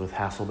like Elizabeth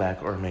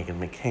Hasselbeck or Meghan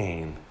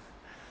McCain,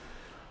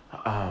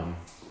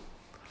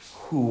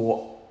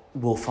 who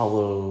will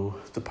follow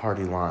the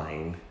party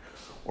line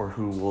or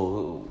who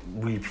will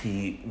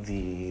repeat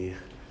the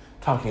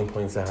talking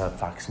points that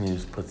Fox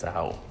News puts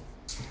out.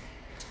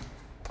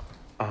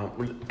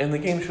 And the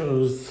game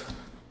shows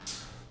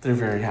they're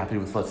very happy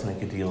with Let's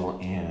Make a Deal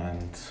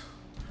and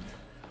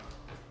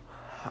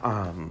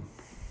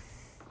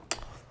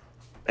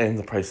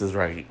The Price is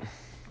Right.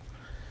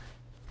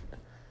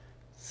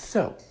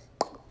 So,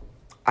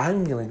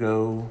 I'm gonna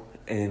go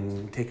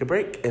and take a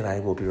break, and I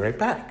will be right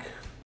back.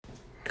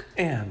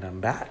 And I'm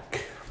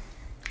back.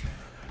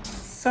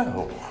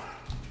 So,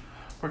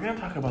 we're gonna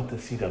talk about the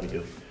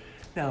CW.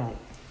 Now,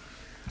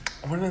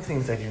 one of the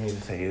things I do need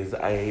to say is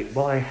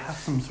I have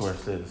some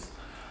sources.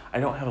 I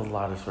don't have a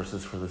lot of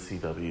sources for the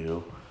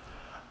CW.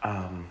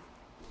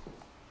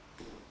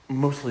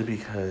 Mostly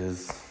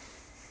because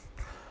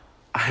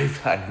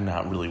I've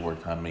not really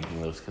worked on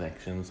making those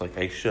connections like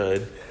I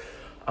should.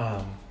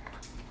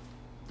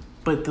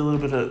 But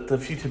the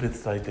few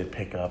tidbits that I did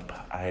pick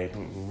up,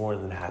 I'm more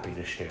than happy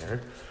to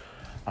share.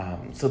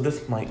 So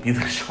this might be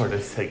the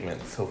shortest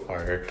segment so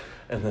far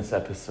in this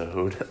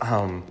episode.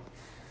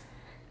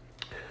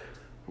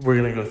 We're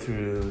going to go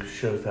through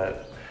shows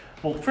that...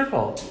 Well, first of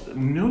all,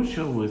 no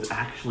show was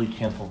actually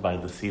canceled by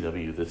the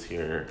CW this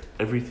year.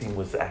 Everything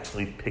was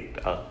actually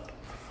picked up.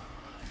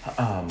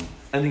 And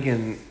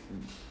again,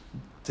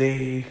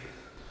 the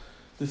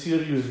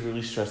CW is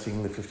really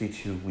stressing the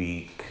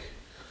 52-week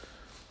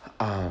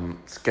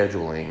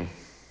scheduling.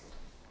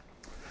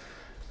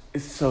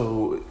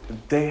 So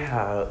they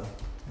have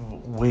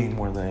way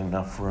more than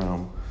enough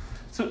room.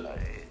 So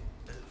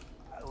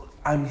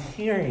I'm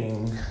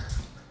hearing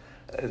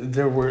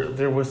there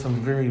was some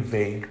very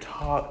vague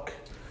talk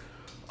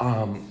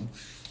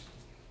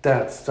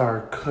that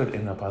Star could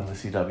end up on the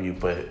CW,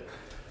 but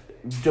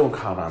don't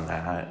count on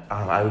that.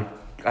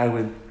 I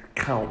would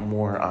count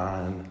more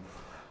on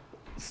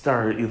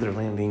Star either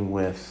landing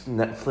with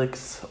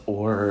Netflix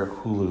or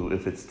Hulu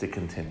if it's to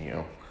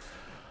continue.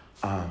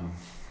 And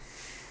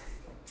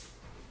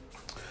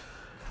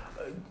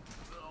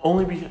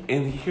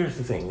here's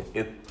the thing,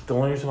 the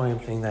only reason why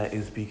I'm saying that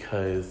is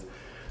because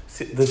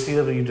the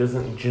CW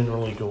doesn't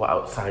generally go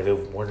outside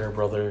of Warner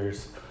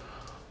Brothers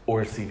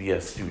or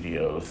CBS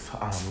Studios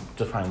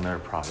to find their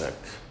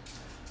product.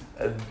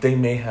 They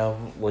may have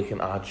like an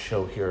odd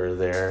show here or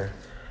there,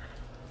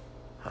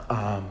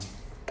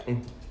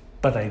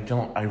 but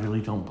I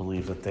really don't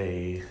believe that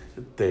they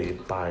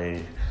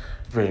buy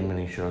very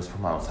many shows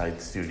from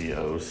outside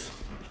studios.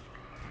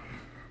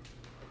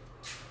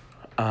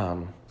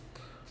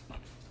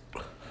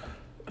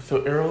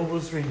 So Arrow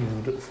was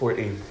renewed for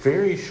a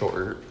very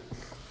short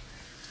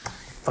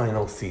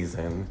final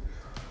season,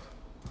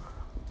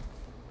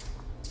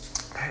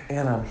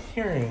 and I'm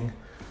hearing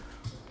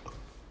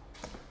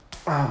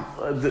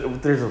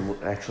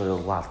there's actually a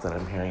lot that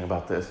I'm hearing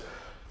about this.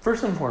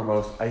 First and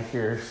foremost, I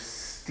hear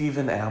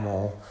Stephen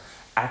Amell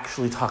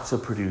actually talked to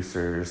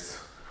producers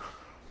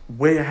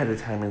way ahead of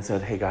time and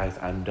said, "Hey guys,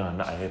 I'm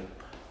done.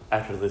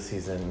 After this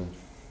season,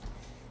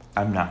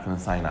 I'm not going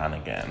to sign on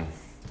again."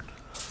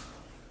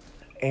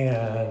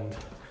 And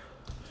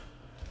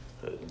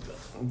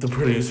the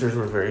producers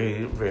were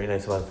very, very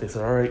nice about it. They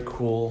said, "All right,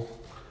 cool.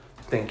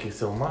 Thank you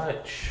so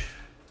much."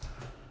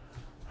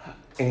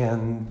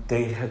 And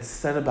they had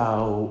set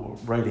about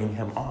writing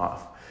him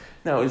off.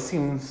 Now, it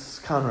seems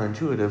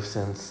counterintuitive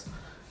since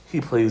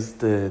he plays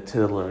the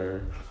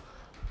titular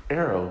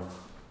Arrow.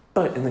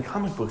 But in the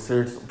comic books,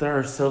 there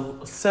are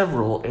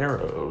several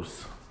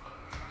Arrows.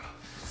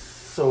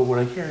 So what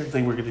I hear,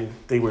 they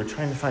were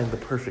trying to find the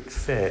perfect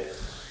fit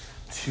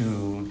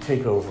to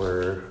take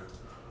over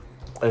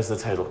as the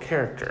title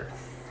character.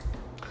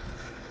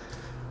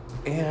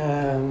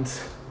 And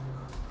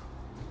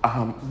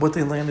what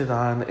they landed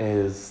on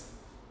is,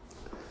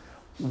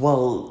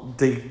 well,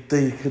 they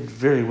could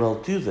very well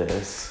do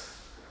this.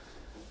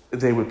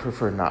 They would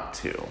prefer not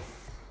to.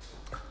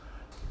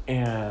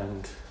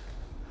 And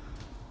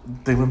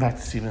they went back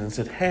to Steven and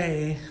said,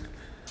 "Hey,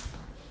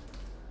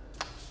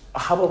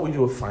 how about we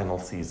do a final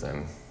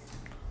season?"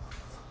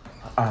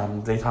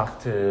 They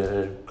talked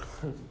to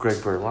Greg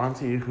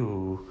Berlanti,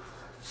 who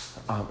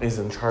is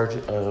in charge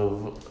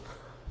of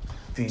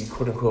the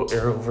quote-unquote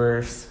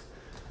Arrowverse,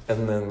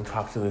 and then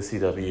talked to the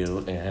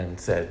CW and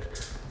said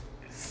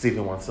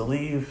Steven wants to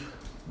leave,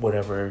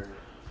 whatever,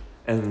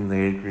 and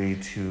they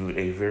agreed to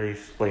a very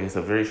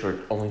short,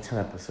 only 10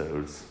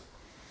 episodes.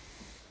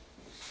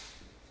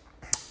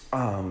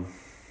 I'm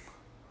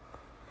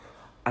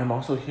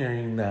also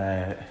hearing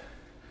that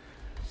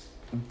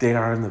they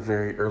are in the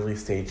very early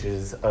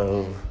stages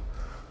of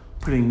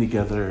putting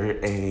together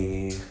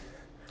a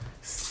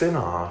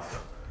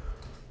spin-off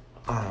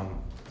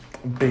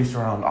based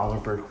around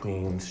Oliver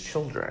Queen's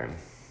children.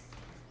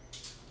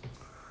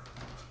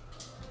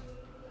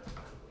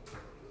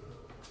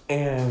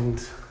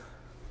 And,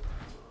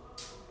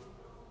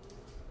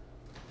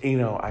 you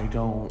know, I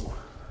don't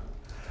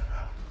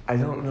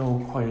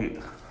know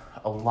quite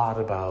a lot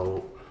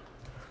about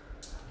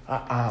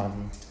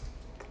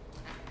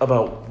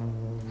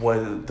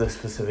what the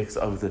specifics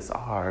of this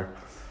are,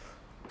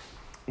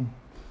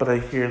 but I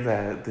hear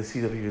that the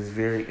CW is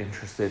very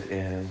interested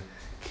in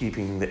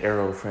keeping the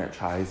Arrow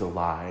franchise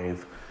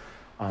alive,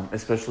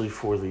 especially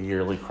for the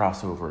yearly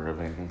crossover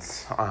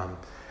events.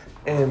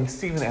 And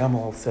Stephen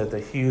Amell said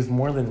that he is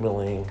more than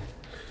willing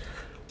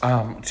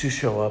to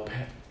show up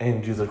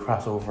and do the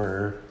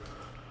crossover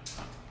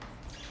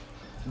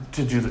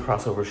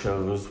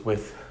shows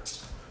with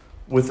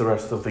the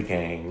rest of the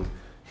gang.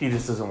 He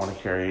just doesn't want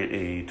to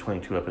carry a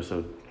 22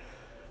 episode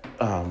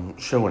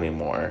show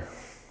anymore,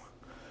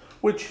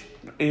 which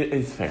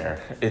is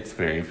fair. It's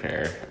very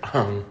fair.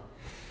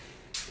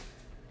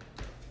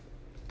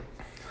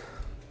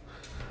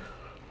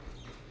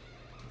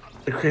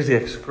 The Crazy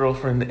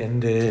Ex-Girlfriend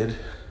ended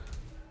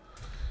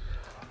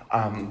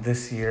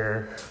this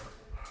year.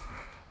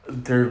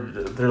 They're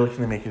looking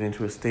to make it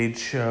into a stage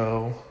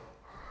show,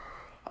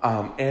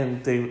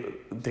 and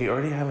they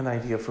already have an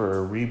idea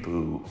for a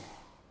reboot,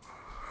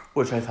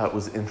 which I thought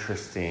was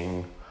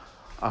interesting.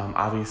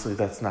 Obviously,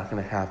 that's not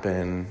going to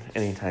happen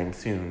anytime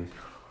soon,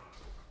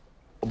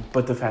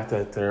 but the fact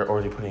that they're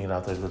already putting it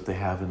out there that they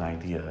have an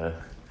idea,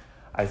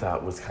 I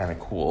thought was kind of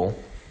cool.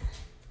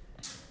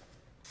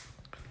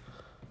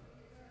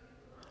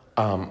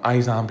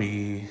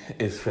 iZombie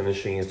is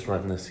finishing its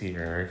run this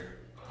year.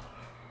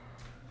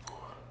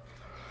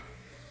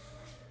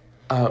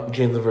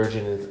 Jane the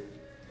Virgin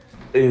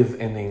is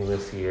ending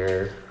this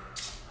year.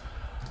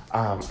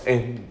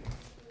 And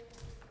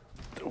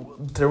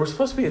there was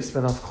supposed to be a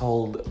spinoff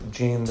called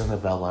Jane the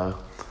Novella.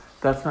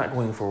 That's not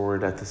going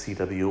forward at the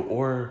CW,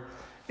 or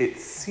it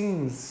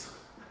seems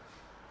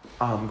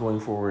going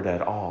forward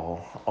at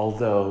all.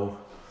 Although,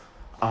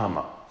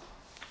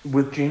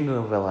 with Jane the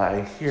Novella,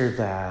 I hear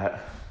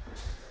that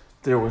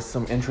there was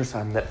some interest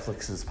on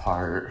Netflix's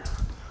part,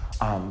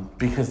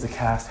 because the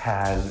cast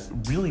had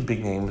really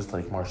big names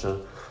like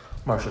Marsha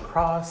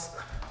Cross,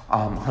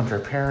 Hunter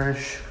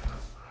Parrish.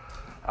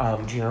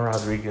 Gina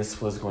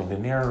Rodriguez was going to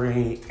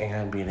narrate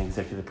and be an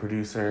executive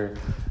producer,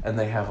 and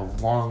they have a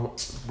long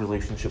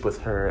relationship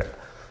with her.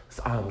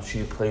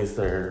 She plays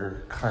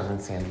their Carmen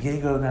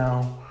Sandiego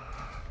now.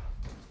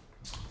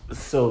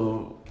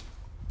 So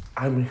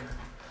I'm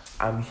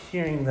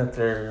hearing that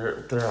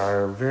there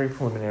are very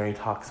preliminary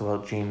talks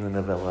about Jane the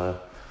Novella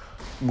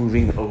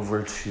moving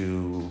over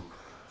to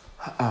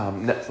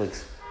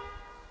Netflix.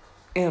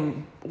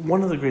 And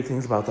one of the great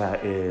things about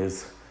that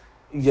is,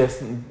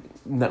 yes,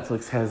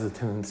 Netflix has a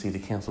tendency to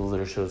cancel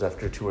their shows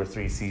after 2 or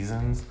 3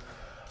 seasons,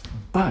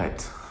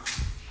 but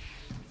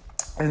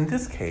in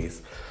this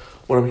case,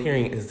 what I'm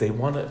hearing is they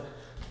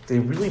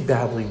really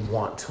badly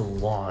want to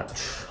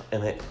launch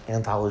an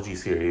anthology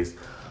series,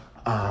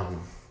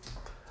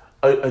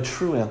 a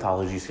true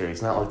anthology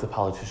series, not like The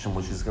Politician,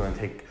 which is going to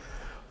take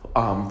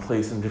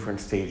place in different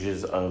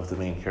stages of the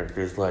main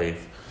character's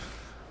life.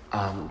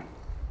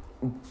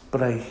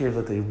 But I hear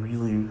that they're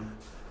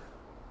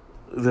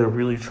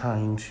really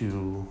trying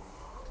to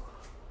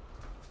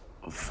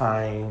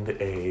find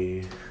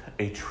a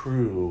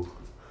true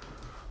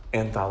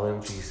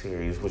anthology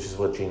series, which is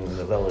what Jane the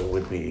Novella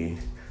would be.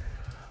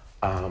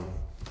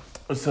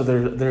 So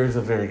there's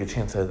a very good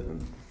chance that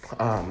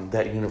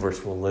that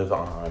universe will live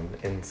on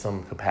in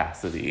some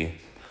capacity.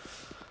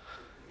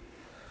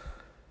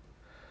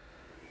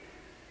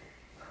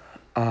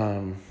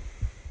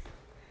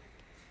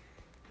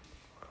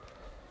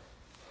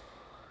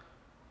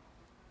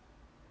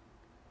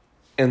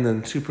 And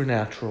then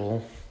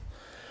Supernatural,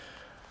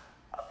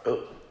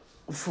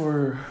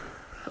 for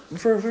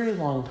a very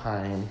long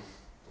time,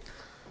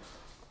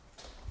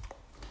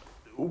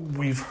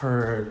 we've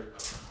heard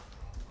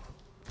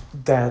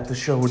that the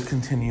show would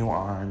continue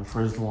on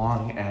for as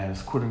long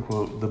as,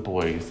 quote-unquote, the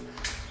boys,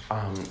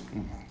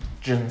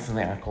 Jensen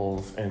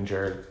Ackles and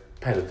Jared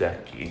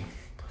Padalecki,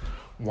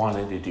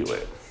 wanted to do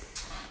it.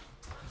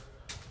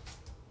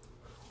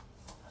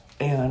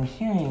 And I'm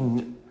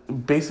hearing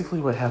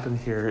basically what happened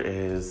here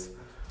is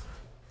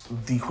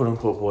the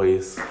quote-unquote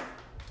boys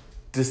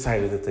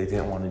decided that they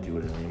didn't want to do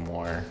it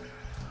anymore.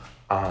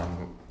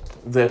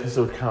 The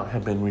episode count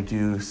had been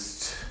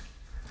reduced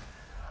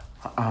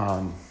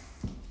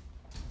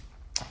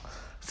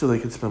so they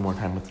could spend more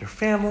time with their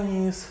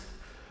families.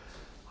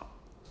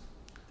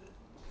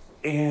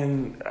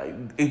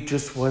 And it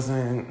just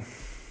wasn't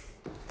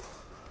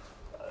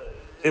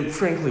it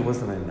frankly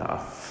wasn't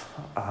enough.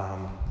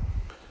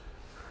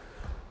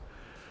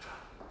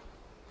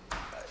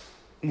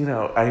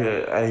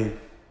 I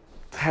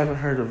haven't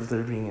heard of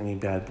there being any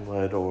bad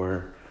blood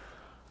or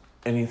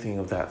anything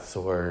of that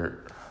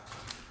sort.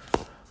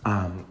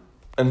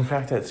 In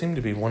fact, that seemed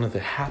to be one of the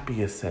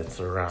happiest sets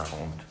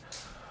around.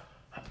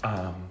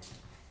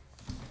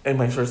 And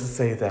my sources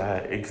say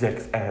that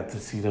execs at the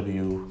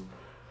CW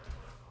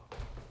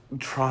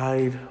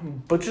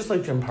tried, but just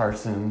like Jim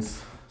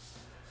Parsons,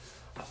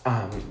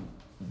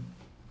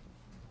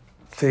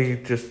 they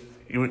just,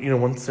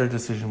 once their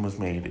decision was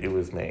made, it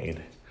was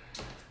made.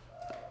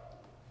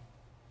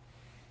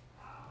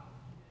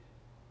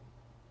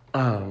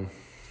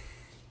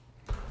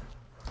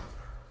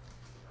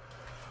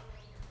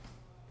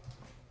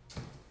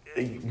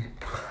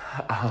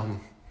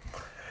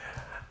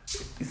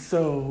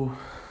 So,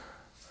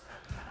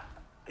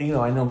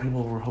 I know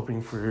people were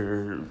hoping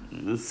for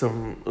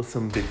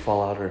some big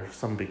fallout or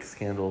some big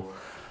scandal,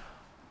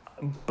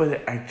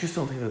 but I just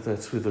don't think that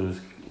that's who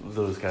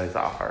those guys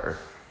are.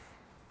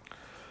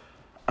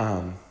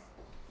 And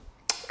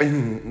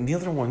the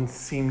other ones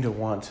seem to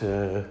want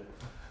to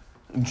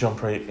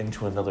jump right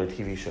into another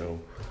TV show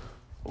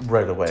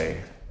right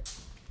away.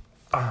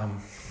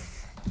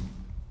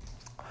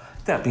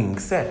 That being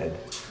said,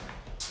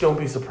 don't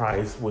be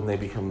surprised when they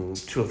become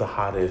two of the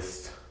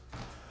hottest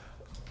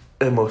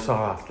and most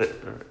sought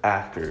after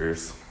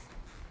actors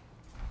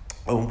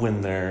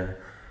when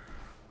their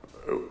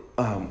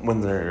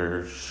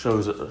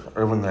shows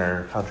or when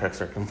their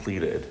contracts are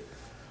completed.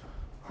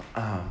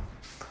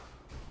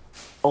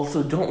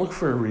 Also, don't look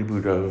for a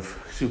reboot of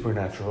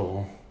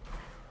Supernatural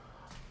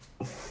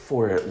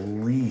for at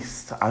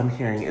least, I'm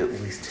hearing at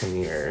least 10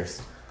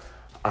 years.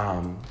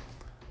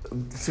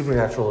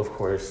 Supernatural, of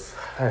course,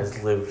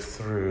 has lived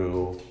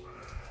through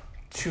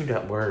 2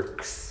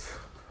 networks.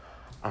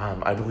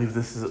 I believe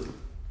this is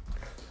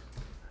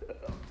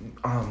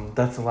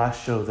that's the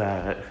last show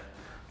that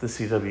the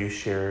CW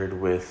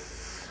shared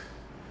with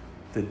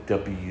the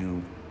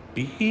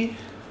WB.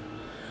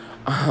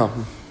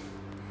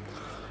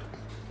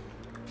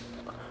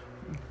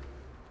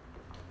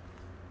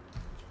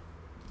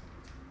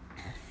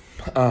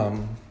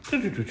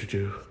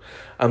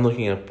 I'm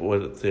looking up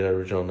what the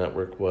original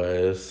network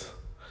was.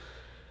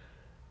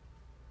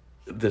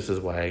 This is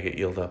why I get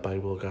yelled at by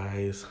Will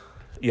Guys.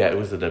 Yeah, it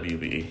was the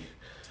WB.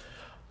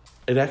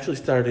 It actually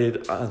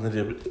started in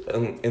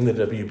the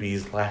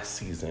WB's last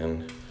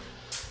season.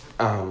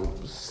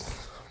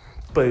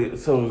 But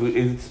so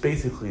it's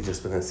basically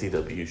just been a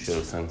CW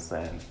show since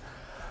then.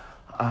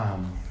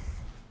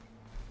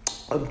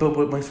 But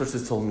what my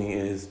sources told me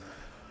is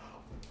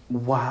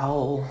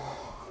while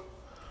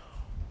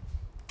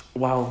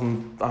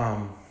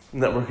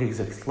network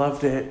execs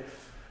loved it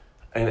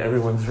and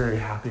everyone's very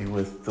happy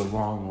with the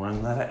long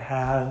run that it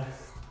had,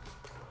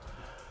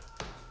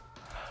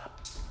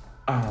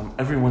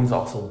 everyone's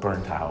also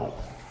burnt out,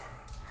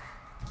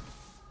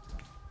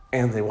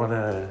 and they want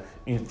to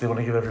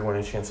give everyone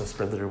a chance to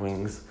spread their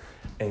wings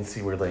and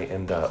see where they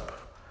end up.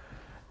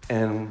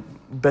 And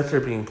bets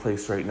are being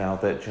placed right now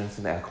that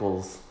Jensen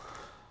Ackles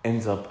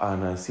ends up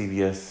on a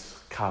CBS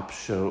cop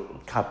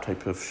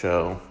type of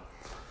show,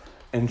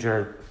 and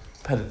Jared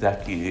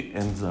Padalecki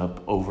ends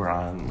up over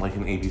on like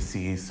an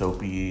ABC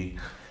soapy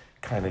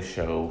kind of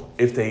show,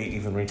 if they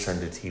even return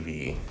to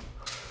TV.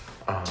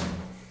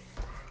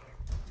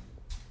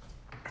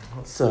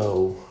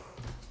 So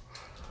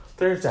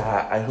there's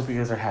that. I hope you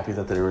guys are happy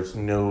that there was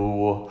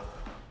no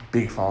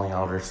big falling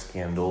out or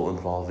scandal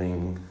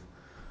involving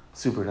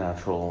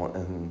Supernatural,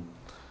 and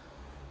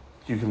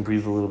you can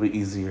breathe a little bit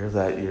easier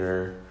that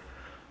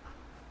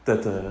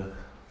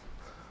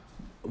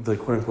the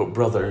quote unquote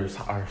brothers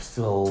are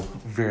still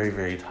very,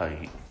 very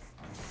tight.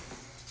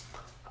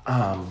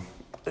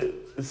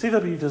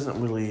 CW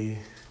doesn't really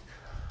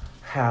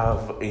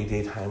have a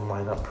daytime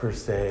lineup per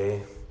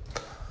se.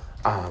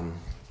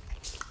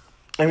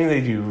 I mean,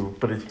 they do,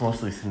 but it's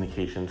mostly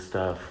syndication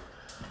stuff.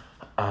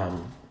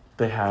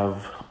 They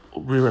have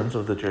reruns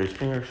of the Jerry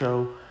Springer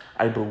Show.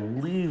 I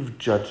believe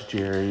Judge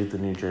Jerry, the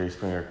new Jerry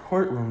Springer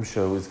courtroom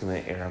show, is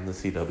going to air on the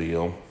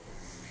CW.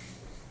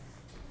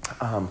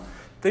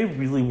 They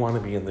really want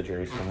to be in the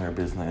Jerry Springer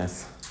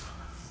business.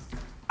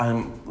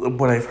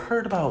 What I've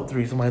heard about the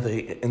reason why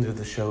they ended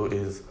the show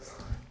is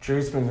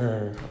Jerry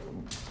Springer,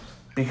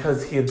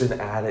 because he had been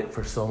at it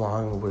for so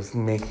long,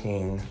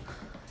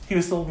 he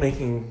was still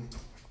making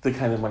the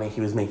kind of money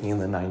he was making in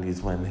the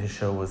 90s when his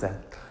show was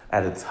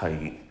at its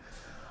height.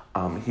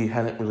 He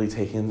hadn't really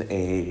taken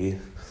a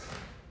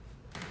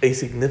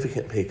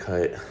significant pay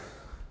cut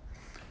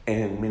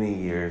in many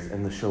years,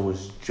 and the show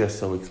was just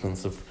so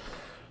expensive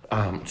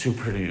to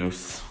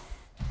produce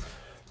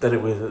that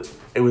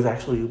it was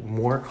actually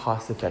more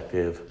cost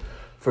effective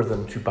for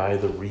them to buy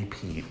the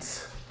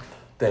repeats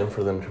than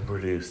for them to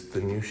produce the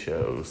new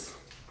shows.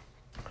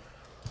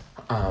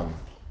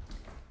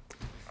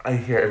 I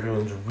hear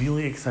everyone's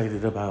really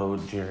excited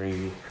about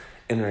Jerry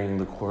entering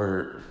the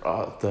courtroom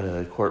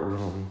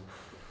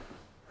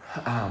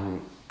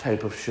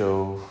type of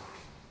show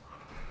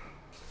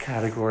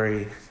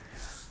category,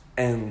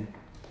 and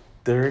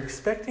they're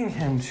expecting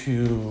him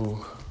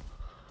to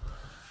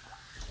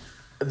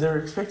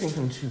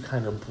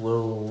kind of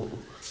blow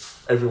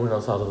everyone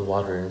else out of the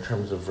water in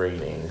terms of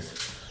ratings.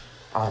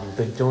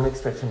 They don't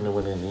expect him to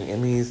win any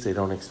Emmys. They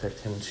don't expect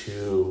him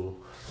to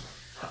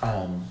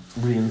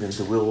reinvent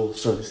the wheel,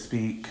 so to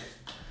speak.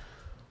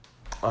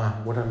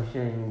 What I'm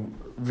hearing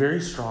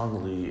very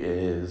strongly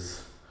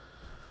is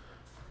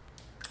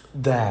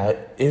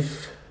that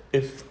if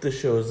the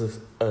show is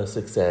a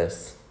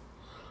success,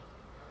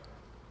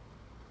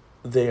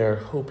 they are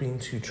hoping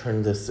to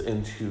turn this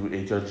into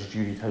a Judge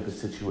Judy type of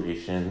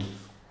situation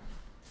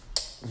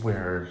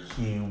where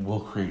he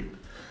will create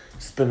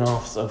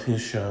spin-offs of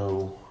his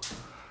show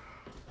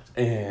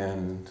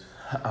and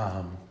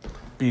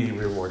be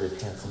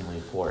rewarded handsomely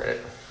for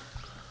it.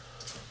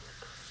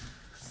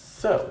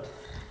 So,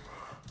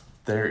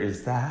 there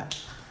is that,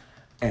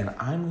 and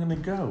I'm gonna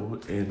go,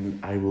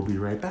 and I will be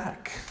right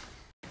back.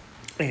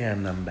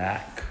 And I'm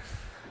back.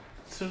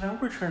 So now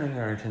we're turning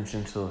our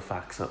attention to the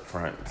Fox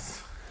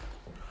upfronts.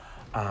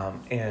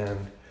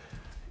 And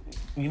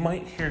you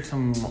might hear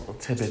some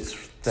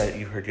tidbits that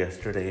you heard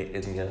yesterday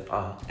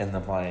in the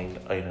blind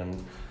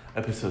item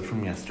episode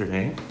from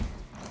yesterday.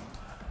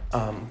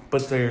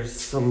 But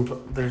there's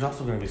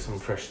also going to be some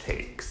fresh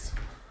takes.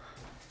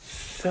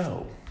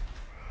 So,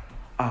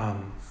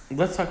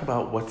 let's talk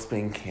about what's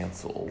being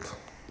canceled.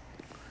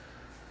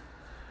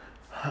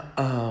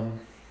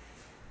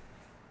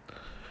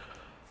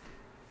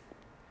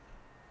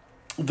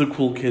 The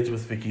Cool Kids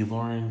with Vicki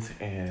Lawrence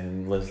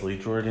and Leslie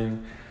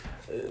Jordan.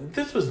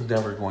 This was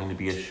never going to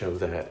be a show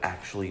that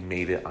actually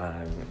made it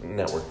on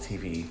network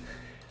TV.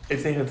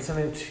 If they had sent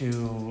it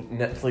to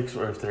Netflix,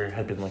 or if there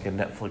had been like a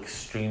Netflix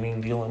streaming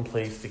deal in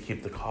place to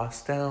keep the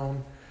cost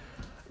down,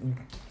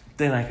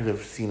 then I could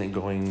have seen it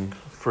going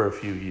for a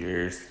few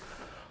years,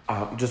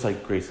 just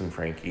like Grace and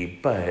Frankie.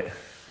 But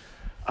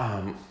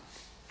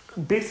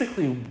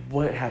basically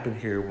what happened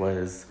here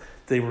was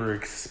they were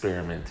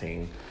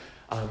experimenting.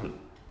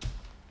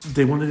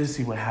 They wanted to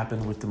see what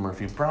happened with the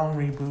Murphy Brown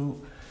reboot.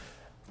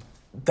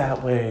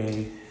 That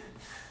way,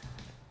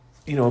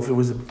 you know, if it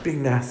was a big,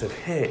 massive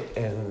hit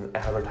and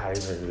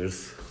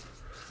advertisers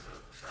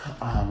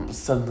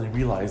suddenly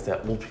realized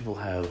that old people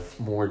have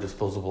more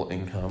disposable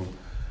income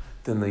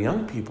than the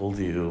young people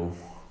do,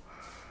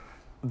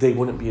 they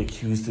wouldn't be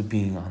accused of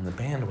being on the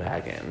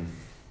bandwagon.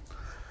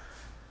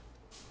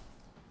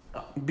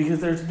 Because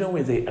there's no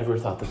way they ever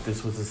thought that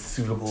this was a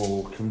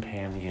suitable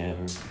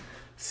companion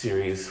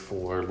series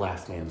for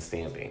Last Man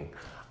Standing.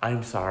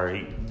 I'm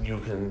sorry, you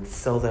can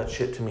sell that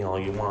shit to me all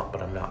you want, but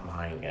I'm not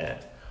buying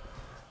it.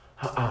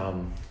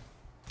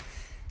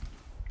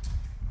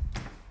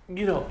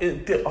 You know,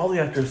 all the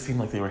actors seemed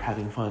like they were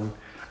having fun.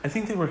 I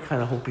think they were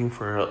kind of hoping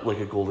for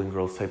a Golden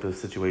Girls type of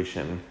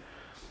situation.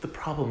 The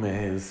problem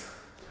is,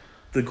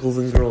 the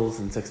Golden Girls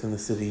and Sex and the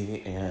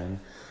City and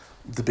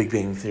The Big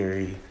Bang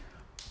Theory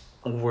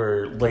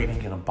were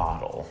lightning in a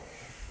bottle.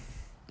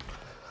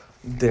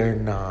 They're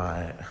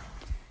not,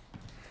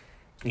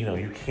 you know,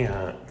 you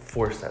can't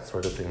force that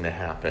sort of thing to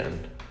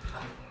happen.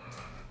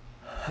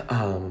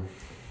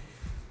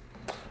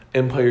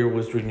 Empire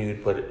was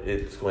renewed, but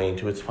it's going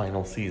to its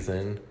final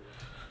season.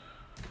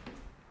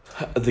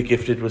 The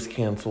Gifted was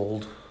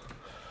canceled.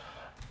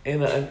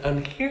 And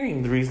I'm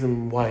hearing the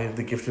reason why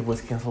The Gifted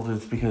was canceled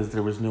is because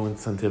there was no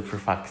incentive for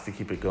Fox to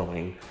keep it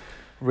going.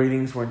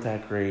 Ratings weren't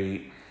that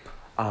great.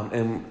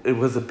 And it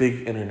was a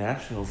big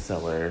international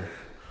seller.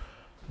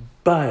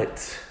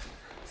 But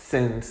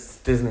since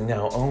Disney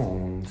now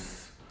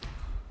owns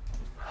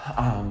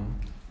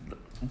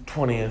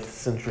 20th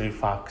Century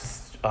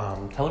Fox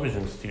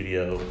television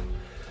studio,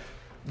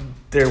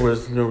 there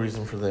was no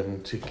reason for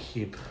them to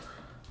keep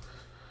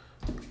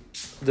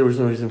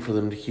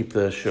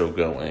the show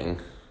going.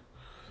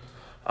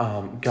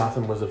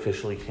 Gotham was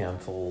officially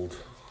canceled,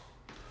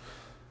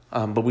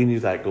 but we knew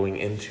that going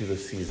into the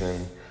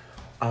season.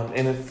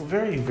 And it's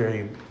very,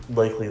 very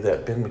likely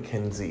that Ben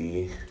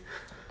McKenzie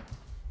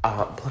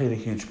played a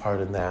huge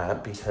part in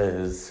that,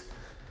 because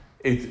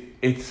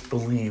it's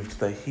believed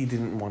that he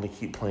didn't want to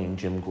keep playing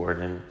Jim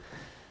Gordon,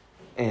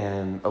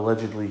 and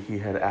allegedly he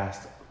had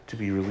asked to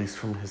be released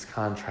from his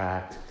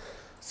contract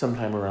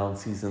sometime around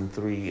season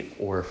 3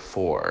 or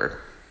 4.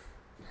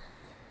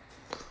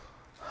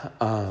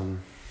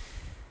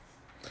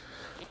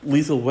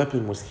 Lethal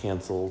Weapon was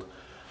canceled,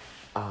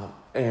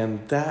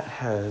 and that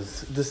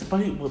has,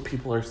 despite what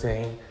people are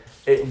saying,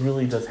 it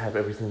really does have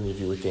everything to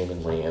do with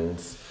Damon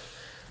Wayans.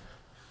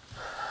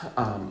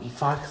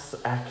 Fox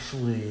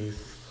actually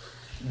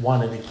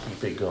wanted to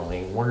keep it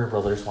going. Warner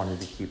Brothers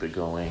wanted to keep it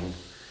going.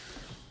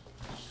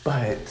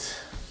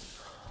 But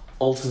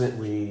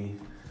ultimately,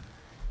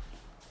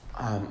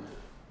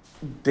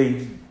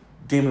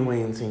 Damon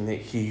Wayans saying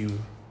that he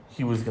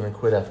was going to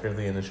quit after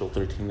the initial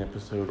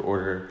 13-episode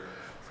order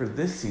for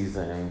this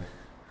season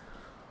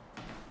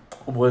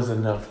was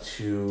enough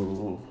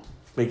to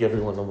make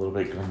everyone a little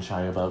bit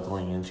gun-shy about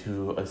going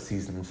into a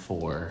season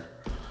 4.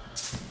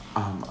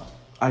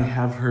 I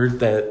have heard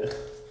that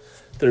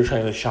they're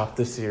trying to shop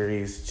the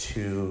series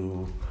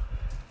to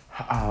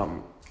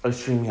a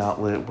streaming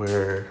outlet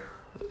where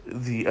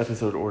the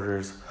episode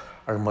orders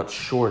are much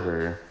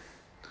shorter.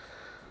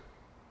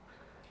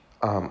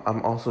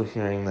 I'm also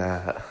hearing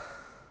that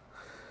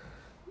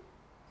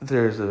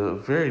there's a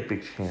very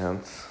big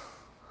chance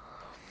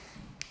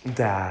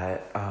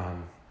that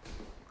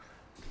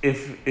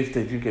if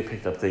they do get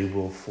picked up, they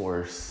will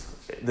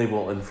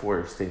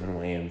enforce Stephen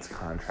Williams'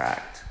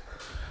 contract.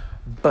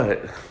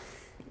 But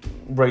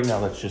right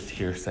now, that's just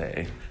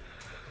hearsay.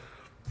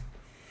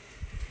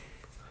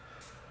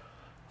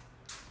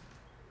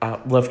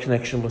 Love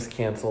Connection was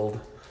canceled.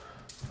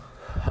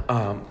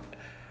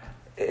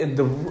 And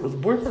the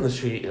word on the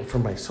street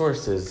from my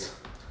sources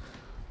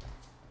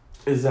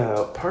is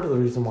that part of the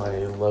reason why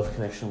Love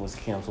Connection was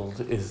canceled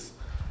is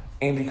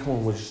Andy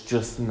Cohen was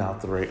just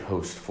not the right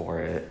host for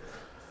it.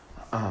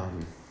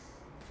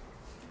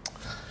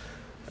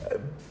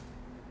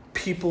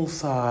 People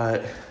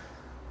thought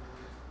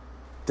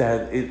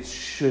that it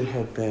should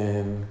have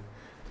been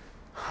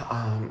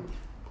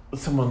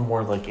someone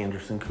more like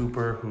Anderson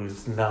Cooper,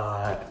 who's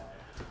not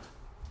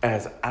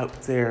as out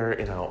there,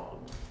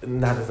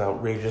 not as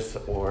outrageous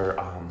or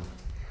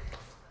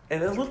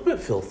and a little bit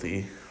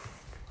filthy.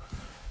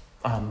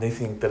 They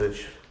think that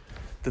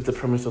that the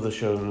premise of the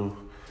show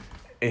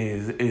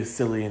is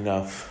silly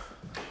enough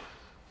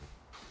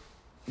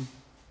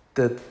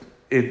that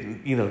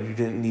you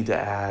didn't need to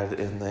add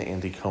in the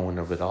Andy Cohen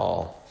of it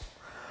all.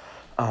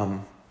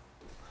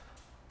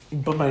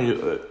 But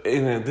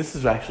this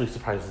is actually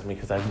surprises me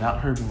because I've not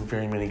heard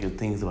very many good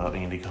things about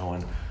Andy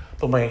Cohen.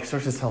 But my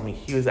sources tell me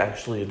he was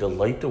actually a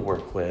delight to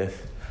work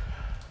with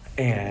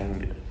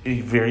and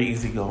very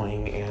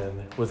easygoing,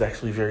 and was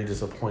actually very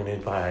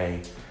disappointed by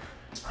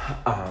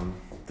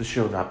the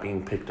show not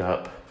being picked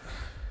up.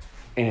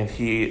 And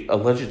he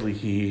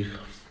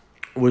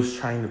was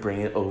trying to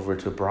bring it over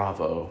to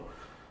Bravo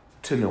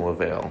to no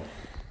avail.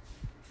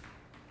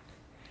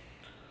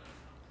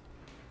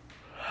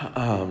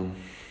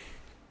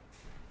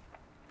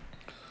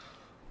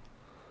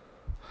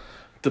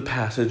 The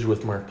Passage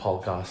with Mark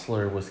Paul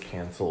Gosselaar was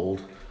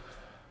canceled.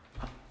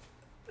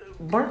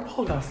 Mark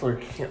Paul Gosselaar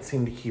can't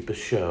seem to keep a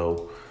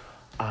show.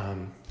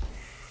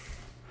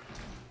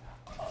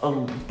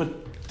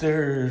 But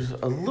there's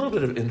a little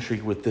bit of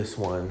intrigue with this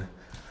one.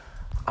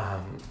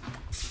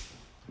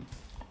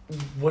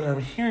 What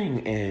I'm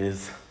hearing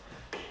is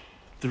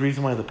the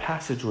reason why The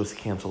Passage was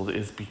canceled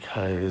is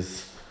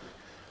because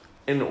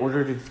in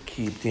order to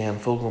keep Dan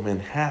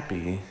Fogelman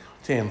happy,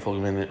 Dan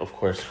Fogelman, of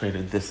course,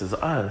 created This Is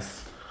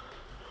Us.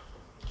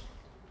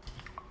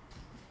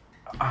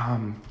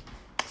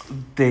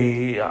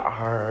 They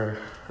are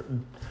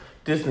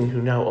Disney,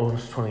 who now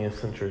owns 20th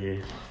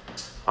Century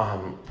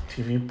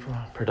TV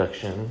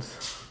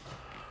Productions,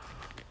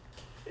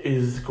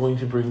 is going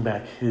to bring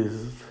back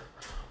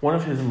one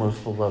of his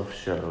most beloved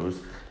shows.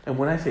 And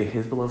when I say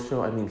his beloved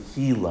show, I mean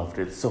he loved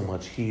it so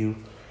much. He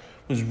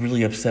was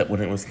really upset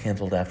when it was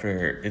canceled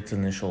after its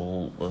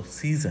initial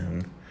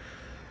season.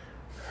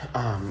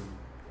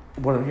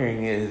 What I'm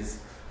hearing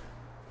is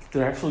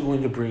they're actually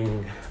going to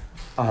bring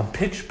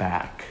Pitch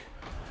back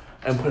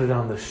and put it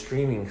on the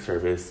streaming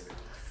service,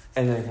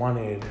 and they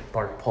wanted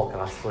Mark Paul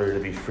Gosselaar to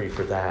be free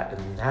for that,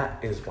 and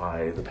that is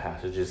why The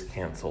Passage is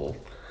canceled.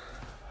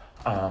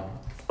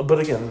 But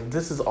again,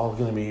 this is all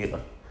going to be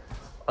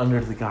under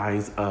the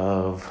guise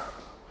of,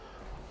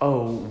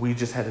 we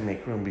just had to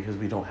make room because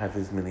we don't have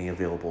as many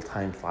available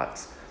time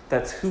slots.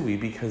 That's hooey,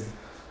 because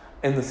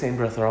in the same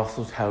breath, they're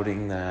also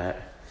touting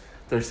that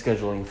they're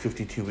scheduling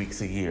 52 weeks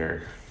a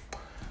year.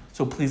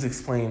 So please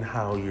explain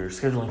how you're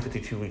scheduling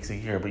 52 weeks a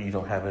year, but you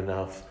don't have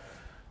enough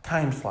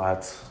time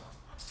slots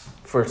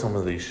for some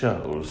of these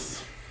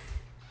shows.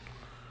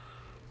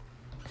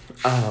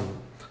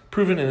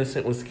 Proven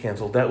Innocent was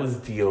canceled. That was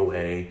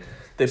DOA.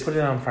 They put it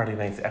on Friday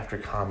nights after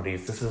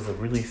comedies. This is a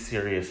really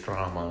serious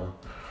drama.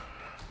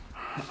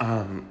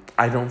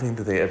 I don't think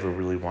that they ever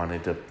really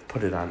wanted to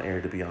put it on air,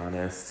 to be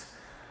honest,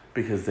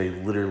 because they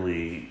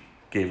literally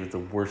gave it the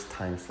worst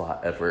time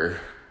slot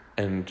ever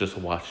and just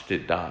watched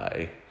it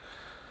die.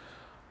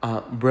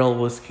 Brill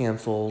was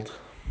canceled.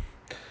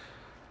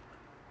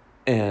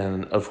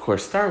 And, of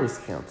course, Star was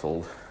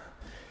canceled.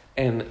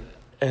 And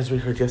as we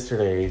heard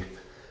yesterday,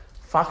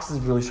 Fox is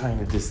really trying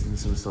to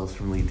distance themselves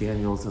from Lee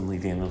Daniels, and Lee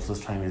Daniels is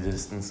trying to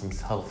distance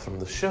himself from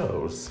the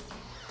shows.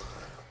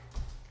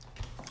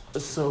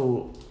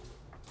 So,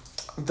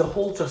 the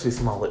whole Jussie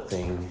Smollett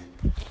thing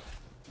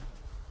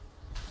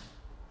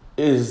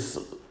is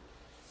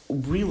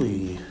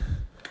really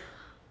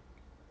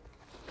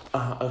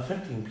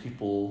affecting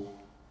people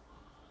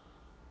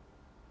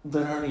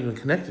that aren't even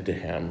connected to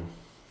him.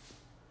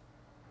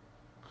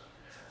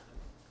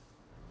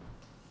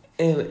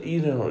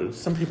 And,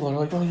 some people are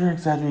like, you're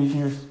exaggerating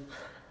here.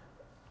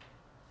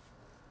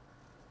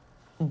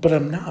 But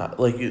I'm not.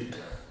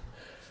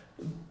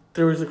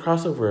 There was a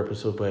crossover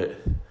episode,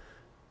 but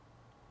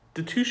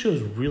the two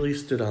shows really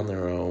stood on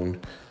their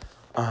own.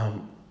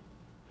 And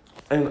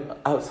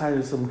outside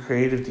of some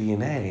creative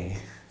DNA,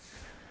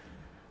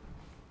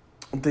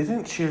 they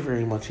didn't share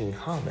very much in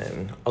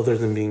common, other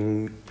than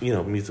being,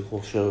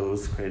 musical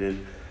shows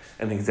created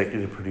and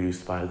executive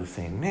produced by the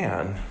same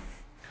man.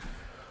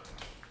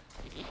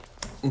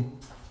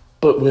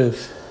 But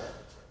with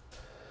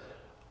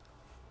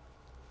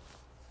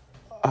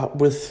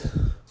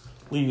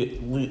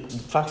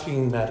Fox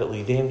being mad at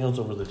Lee Daniels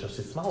over the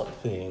Jussie Smollett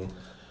thing,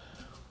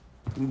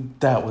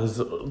 that was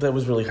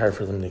really hard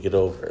for them to get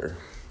over.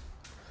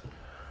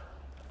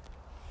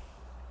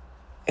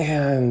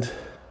 And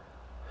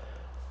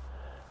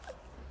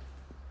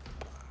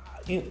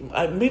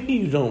maybe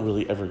you don't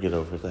really ever get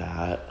over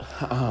that.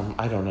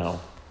 I don't know.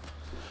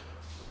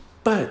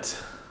 But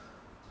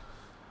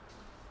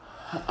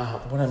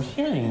what I'm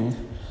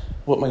hearing,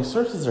 what my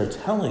sources are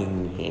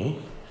telling me,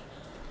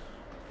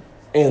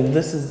 and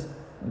this has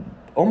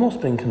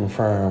almost been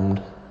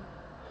confirmed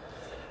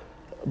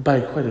by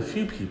quite a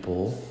few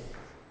people,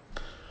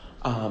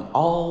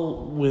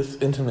 all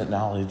with intimate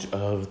knowledge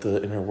of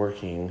the inner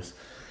workings,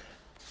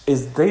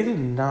 is they did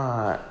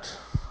not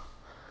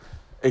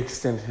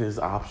extend his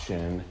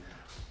option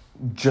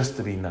just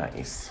to be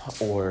nice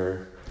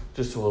or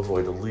just to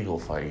avoid a legal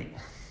fight.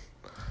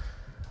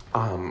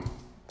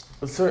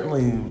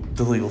 Certainly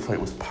the legal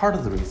fight was part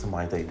of the reason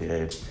why they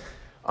did.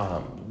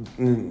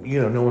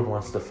 No one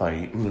wants to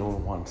fight. No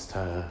one wants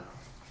to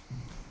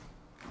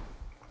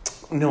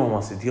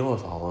deal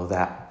with all of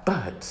that.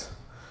 But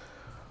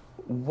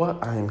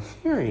what I'm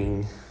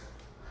hearing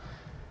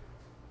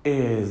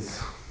is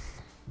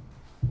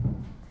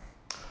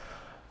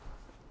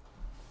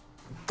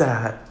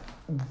that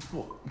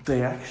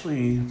they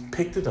actually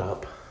picked it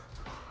up.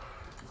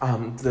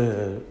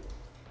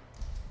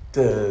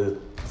 The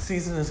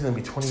season is going to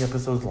be 20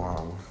 episodes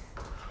long.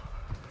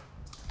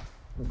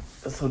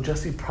 So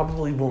Jussie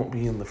probably won't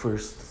be in the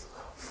first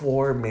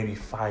 4, maybe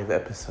 5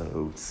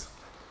 episodes.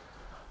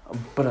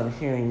 But I'm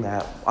hearing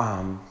that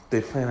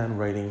they plan on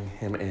writing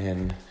him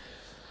in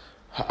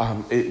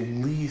at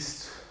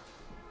least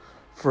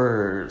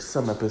for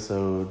some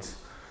episodes,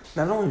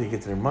 not only to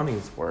get their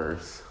money's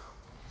worth,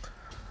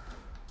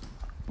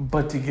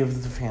 but to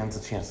give the fans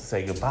a chance to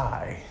say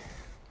goodbye.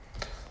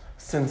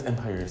 Since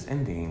Empire is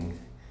ending,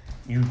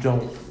 you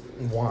don't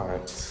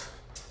want,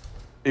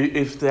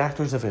 if the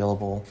actor's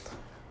available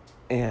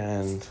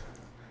and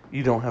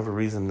you don't have a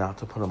reason not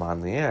to put him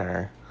on the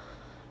air,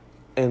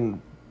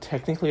 and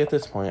technically at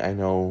this point, I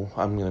know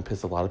I'm going to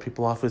piss a lot of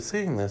people off with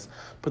saying this,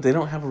 but they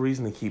don't have a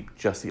reason to keep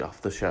Jussie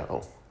off the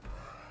show.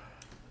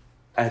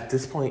 At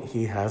this point,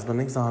 he has been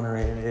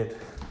exonerated,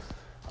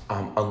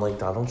 unlike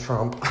Donald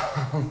Trump.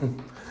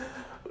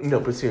 No,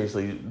 but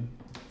seriously,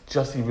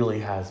 Jussie really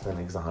has been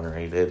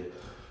exonerated.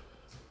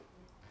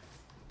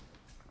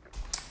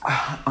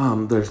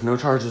 There's no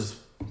charges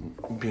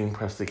being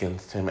pressed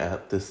against him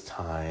at this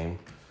time.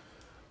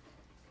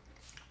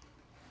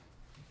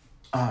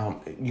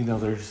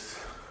 There's...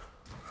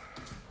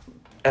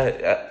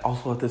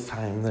 also at this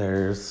time,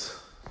 there's...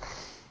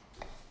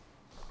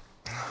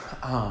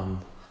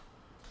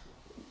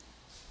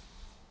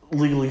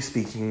 legally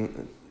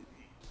speaking,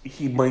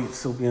 he might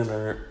still be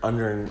under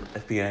an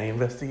FBI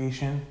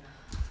investigation,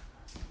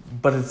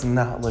 but it's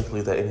not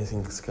likely that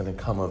anything's going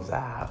to come of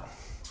that,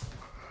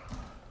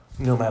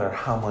 no matter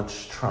how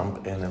much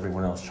Trump and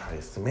everyone else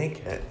tries to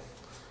make it.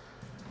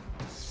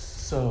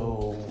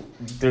 So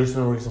there's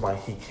no reason why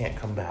he can't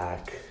come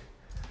back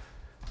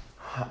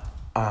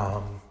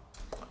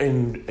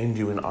and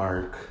do an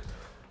arc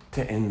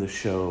to end the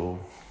show.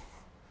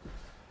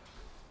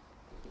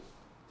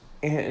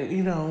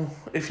 And,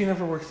 if he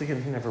never works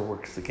again, he never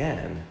works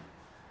again.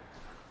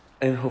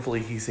 And hopefully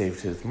he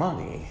saved his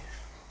money.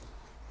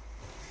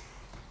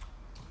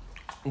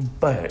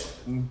 But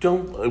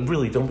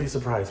don't be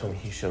surprised when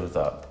he shows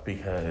up,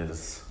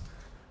 because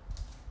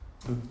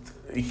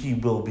he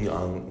will be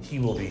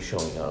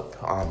showing up.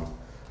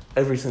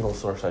 Every single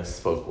source I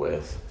spoke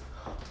with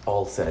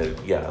all said,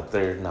 yeah,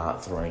 they're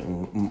not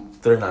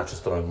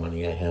just throwing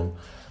money at him.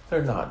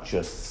 They're not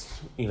just,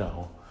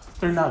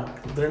 they're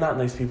not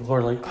nice people who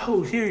are like,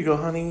 oh, here you go,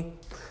 honey.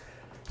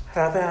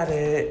 Have at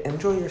it.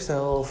 Enjoy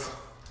yourself.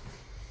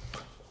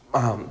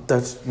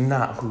 That's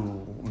not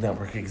who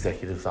network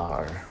executives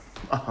are.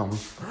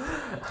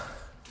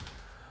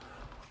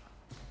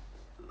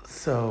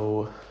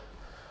 So,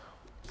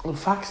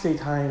 Fox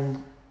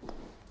Daytime,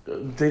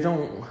 they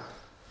don't,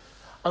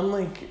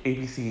 unlike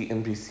ABC,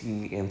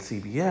 NBC, and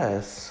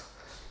CBS,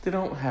 they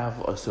don't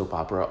have a soap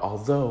opera,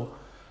 although,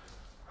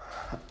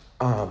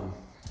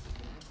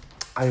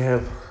 I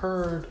have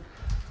heard,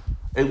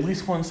 at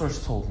least one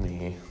source told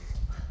me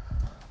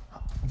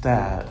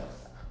that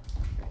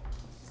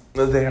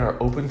they are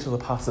open to the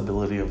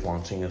possibility of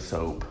launching a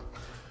soap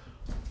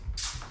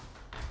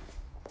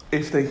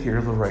if they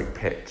hear the right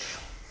pitch.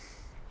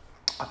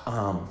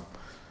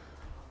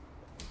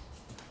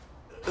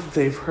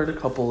 They've heard a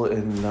couple,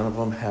 and none of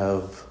them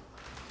have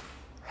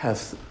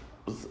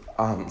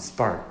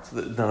sparked.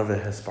 None of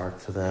it has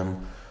sparked to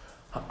them.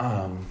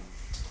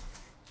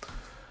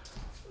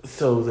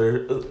 So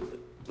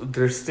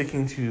they're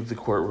sticking to the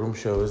courtroom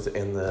shows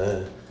and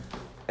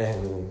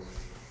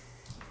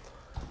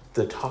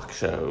the talk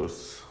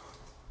shows.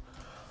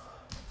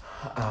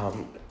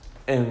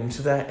 And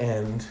to that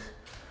end,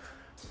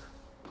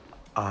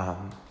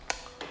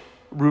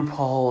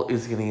 RuPaul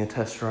is getting a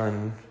test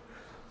run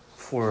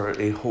for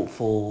a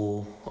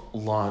hopeful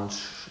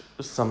launch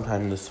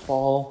sometime this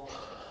fall.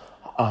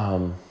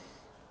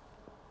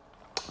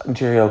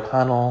 Jerry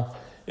O'Connell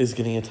is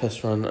getting a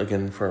test run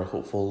again for a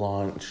hopeful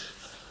launch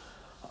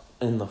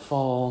in the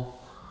fall.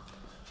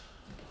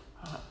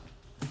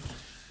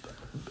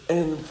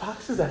 And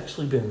Fox has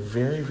actually been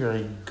very,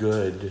 very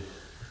good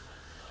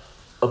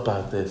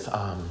about this.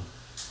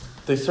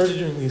 They started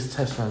doing these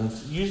test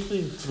runs,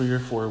 usually 3 or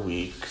 4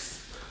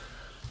 weeks.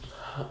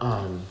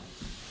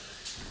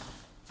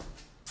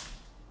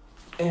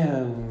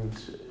 And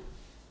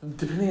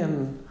depending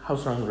on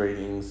house run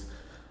ratings,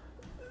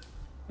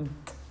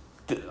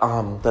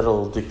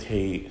 that'll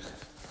dictate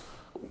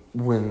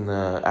when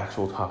the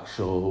actual talk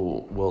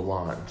show will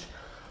launch.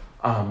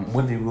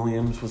 Wendy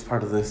Williams was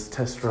part of this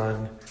test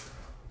run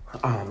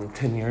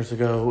 10 years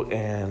ago,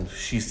 and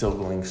she's still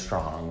going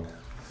strong.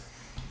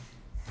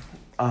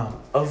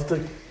 Of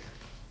the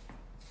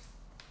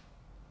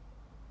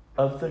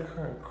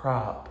current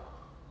crop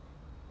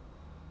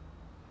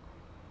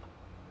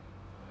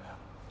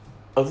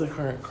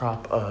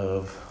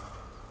of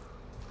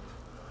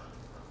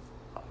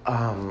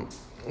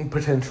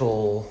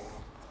potential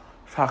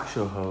talk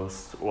show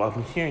hosts, well,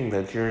 I'm hearing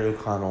that Jerry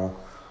O'Connell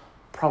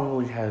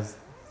probably has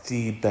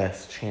the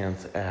best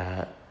chance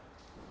at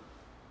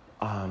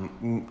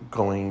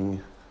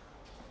going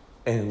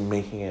and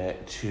making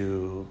it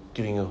to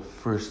getting a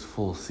first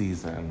full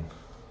season.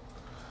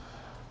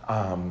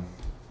 I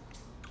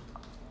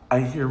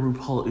hear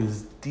RuPaul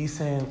is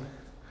decent,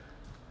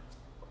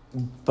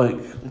 but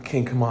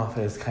can come off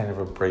as kind of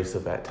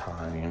abrasive at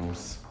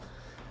times.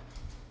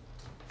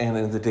 And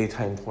in the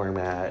daytime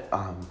format,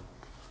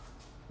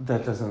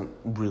 that doesn't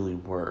really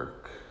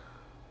work.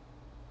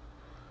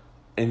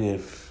 And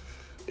if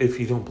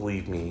you don't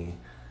believe me,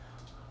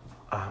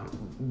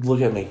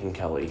 look at Megyn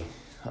Kelly.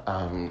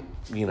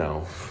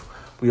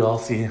 We all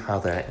see how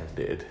that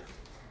ended.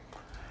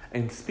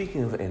 And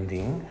speaking of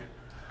ending,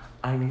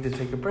 I need to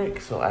take a break,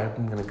 so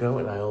I'm gonna go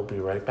and I'll be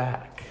right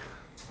back.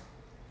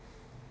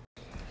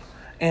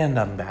 And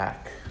I'm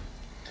back.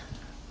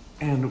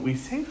 And we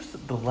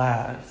saved the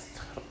last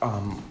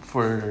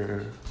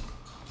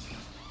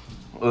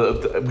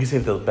we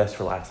saved the best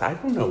for last. I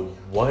don't know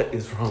what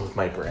is wrong with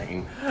my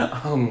brain.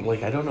 I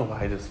don't know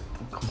why I just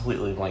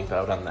completely blanked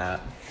out on that.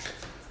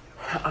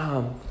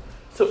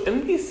 So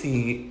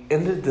NBC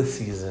ended the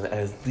season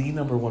as the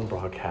number one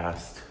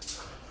broadcast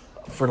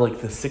for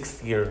the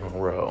 6th year in a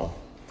row.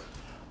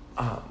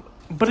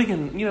 But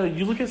again,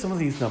 you look at some of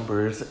these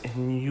numbers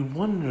and you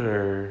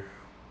wonder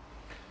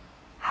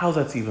how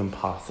that's even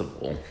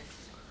possible.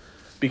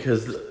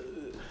 Because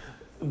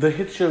the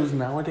hit shows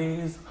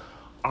nowadays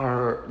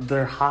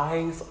their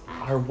highs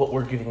are what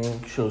we're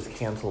getting shows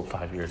canceled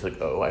 5 years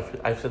ago.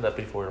 I've said that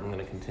before. I'm going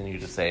to continue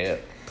to say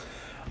it.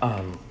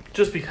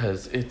 Just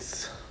because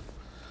it's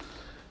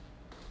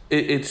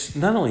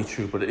not only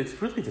true, but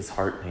it's really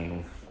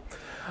disheartening.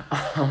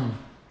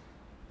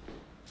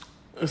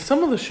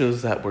 Some of the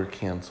shows that were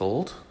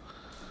canceled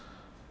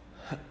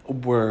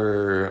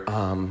were,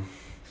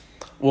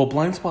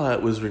 Blind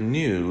Spot was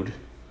renewed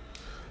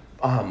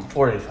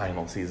for a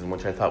final season,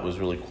 which I thought was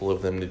really cool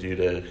of them to do,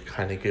 to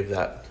kind of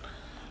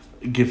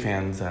give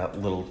fans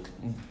that little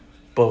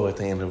bow at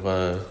the end of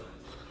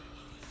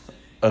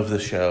the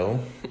show.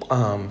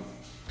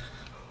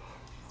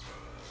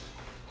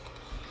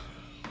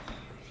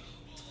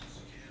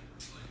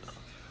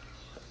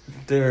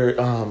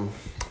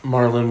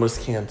 Marlon was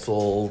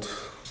canceled.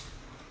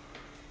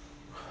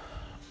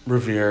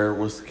 Revere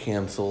was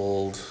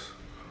canceled.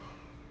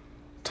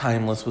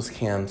 Timeless was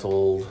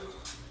canceled.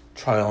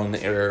 Trial and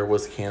Error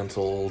was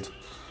canceled.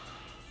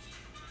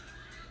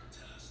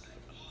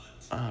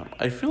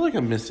 I feel like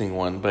I'm missing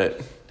one,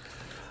 but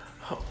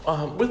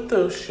with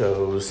those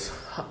shows,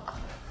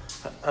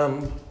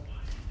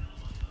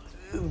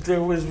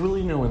 there was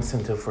really no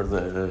incentive for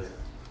the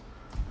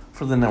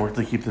network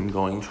to keep them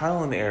going.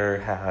 Trial and Error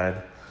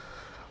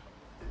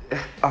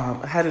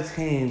had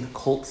attained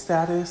cult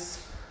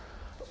status,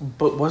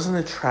 but wasn't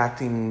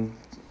attracting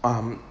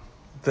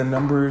the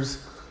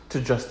numbers to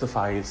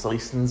justify its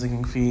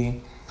licensing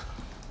fee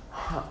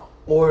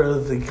or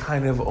the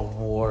kind of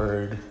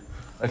award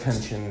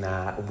attention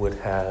that would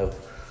have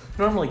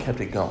normally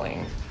kept it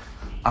going.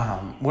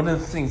 One of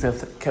the things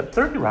that kept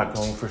 30 Rock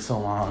going for so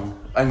long,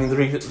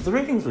 the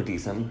ratings were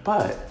decent,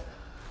 but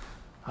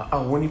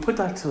when you put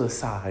that to the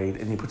side,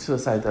 and you put to the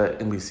side that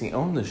NBC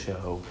owned the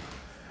show,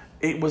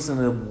 it was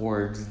an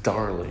awards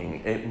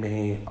darling. It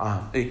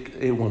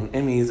won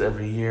Emmys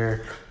every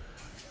year,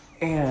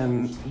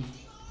 and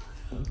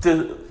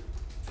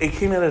it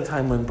came at a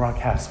time when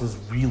broadcast was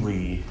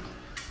really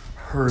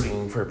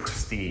hurting for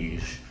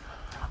prestige.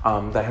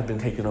 That had been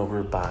taken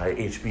over by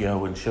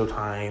HBO and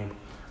Showtime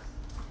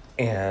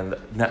and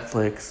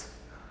Netflix.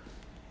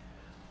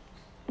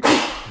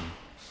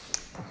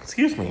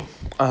 Excuse me.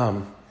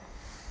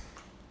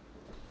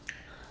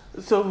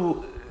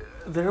 So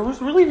there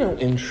was really no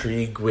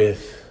intrigue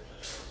with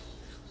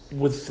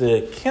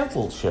the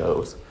canceled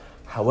shows.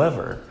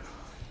 However,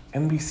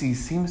 NBC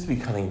seems to be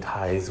cutting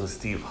ties with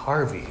Steve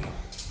Harvey.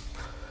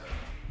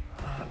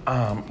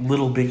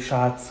 Little Big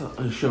Shots,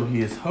 a show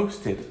he has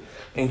hosted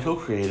and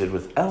co-created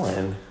with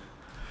Ellen,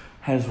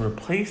 has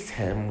replaced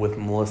him with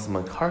Melissa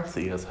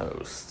McCarthy as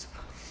host.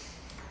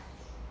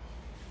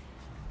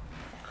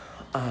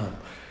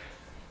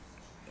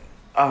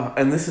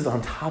 And this is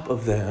on top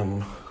of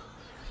them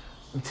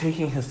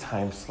taking his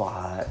time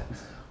slot,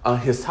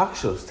 his talk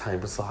show's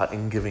time slot,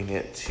 and giving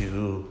it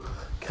to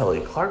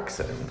Kelly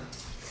Clarkson.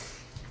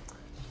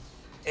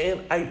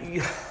 And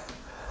I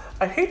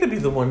hate to be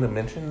the one to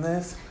mention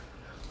this,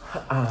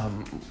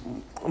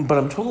 but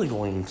I'm totally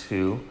going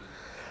to.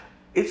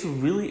 It's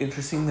really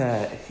interesting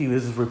that he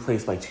was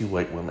replaced by two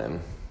white women.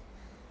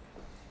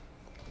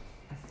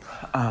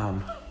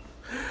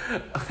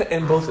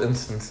 In both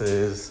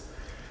instances,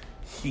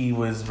 he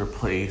was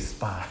replaced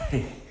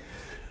by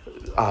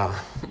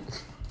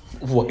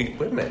white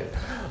women.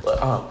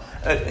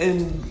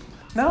 And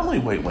not only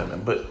white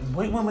women, but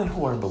white women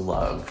who are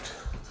beloved.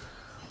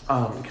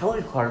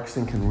 Kelly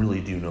Clarkson can really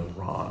do no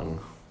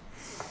wrong.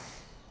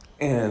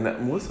 And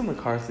Melissa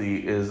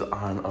McCarthy is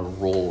on a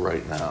roll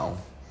right now.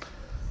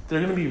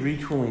 They're going to be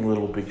retooling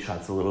Little Big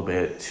Shots a little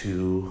bit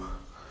to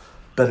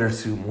better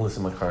suit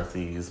Melissa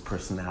McCarthy's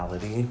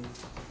personality.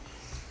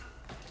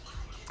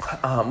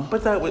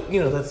 But that would,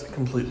 that's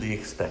completely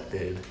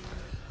expected.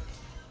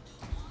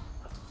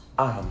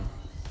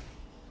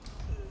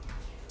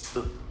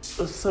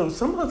 So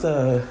some of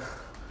the,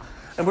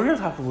 and we're going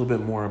to talk a little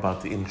bit more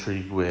about the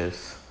intrigue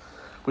with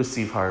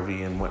Steve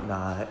Harvey and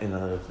whatnot in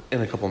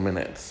a couple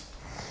minutes.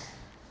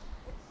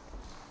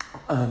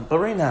 But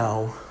right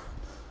now,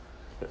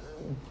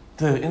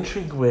 the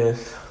intrigue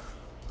with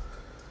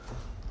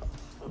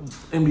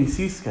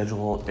NBC's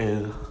schedule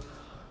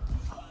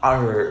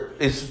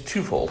is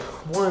twofold.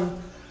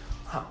 One,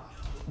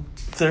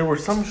 there were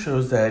some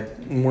shows that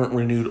weren't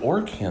renewed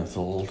or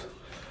canceled,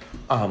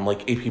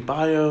 like AP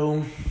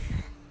Bio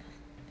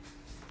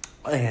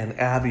and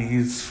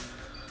Abby's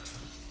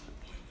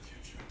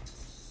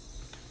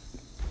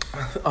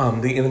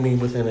The Enemy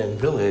Within and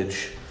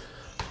Village.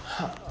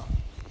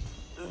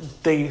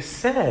 They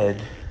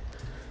said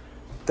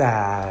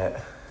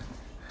that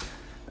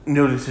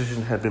no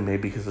decision had been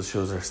made because the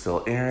shows are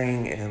still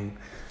airing and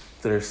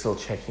they're still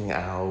checking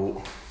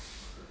out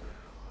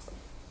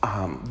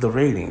the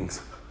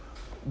ratings.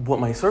 What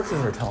my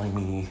sources are telling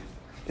me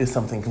is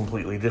something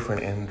completely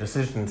different, and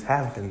decisions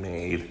have been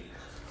made.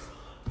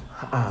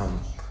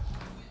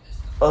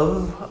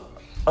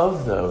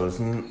 Of those,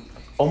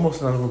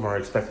 almost none of them are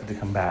expected to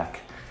come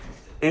back.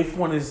 If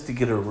one is to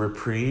get a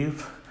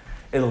reprieve,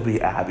 it'll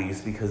be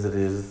Abby's, because it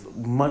is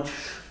much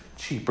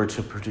cheaper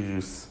to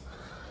produce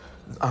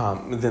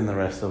than the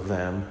rest of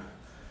them.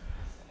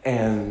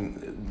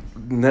 And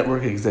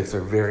network execs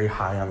are very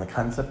high on the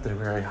concept. They're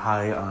very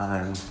high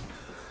on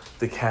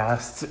the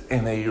cast.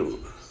 And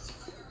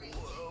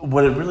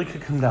what it really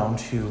could come down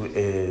to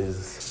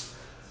is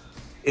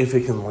if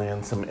it can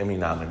land some Emmy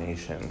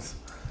nominations.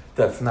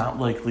 That's not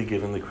likely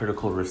given the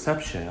critical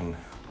reception.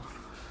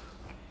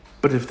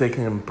 But if they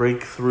can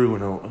break through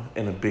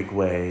in a big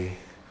way,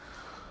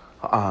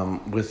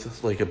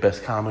 with like a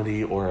best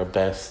comedy or a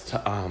best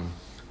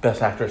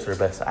actress or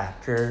best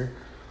actor,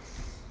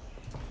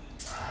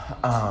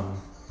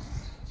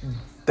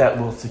 that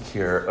will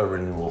secure a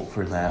renewal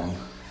for them.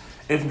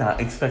 If not,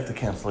 expect the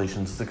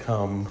cancellations to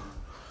come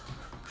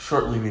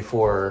shortly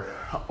before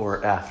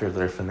or after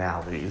their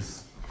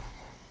finales.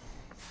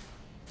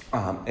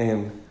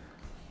 And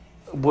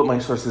what my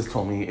sources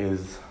told me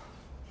is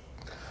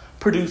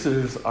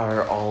producers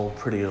are all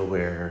pretty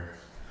aware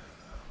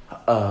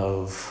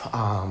of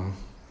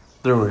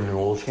their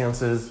renewal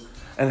chances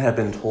and have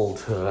been told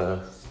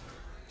to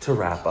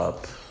wrap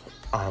up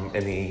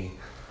any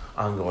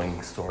ongoing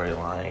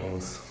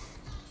storylines.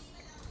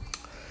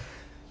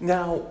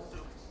 Now,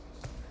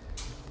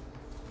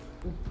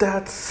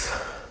 that's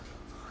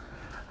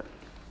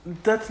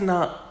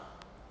not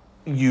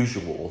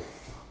usual.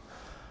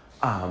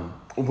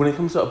 When it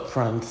comes to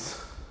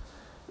upfronts,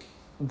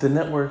 the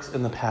networks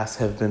in the past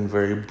have been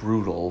very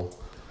brutal.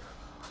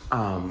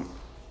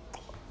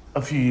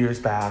 A few years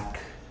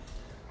back,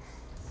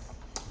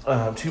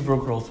 Two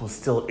Broke Girls was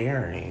still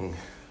airing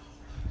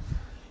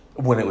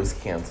when it was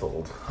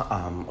canceled.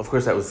 Of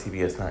course, that was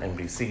CBS, not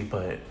NBC,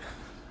 but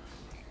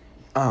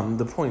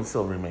the point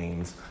still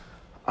remains.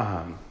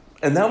 And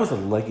that was a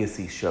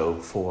legacy show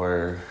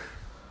for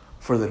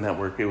the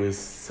network. It was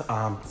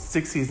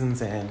 6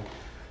 seasons in,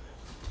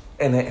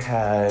 and it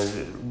had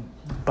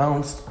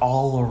bounced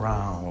all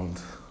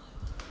around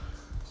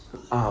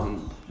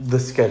the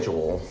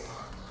schedule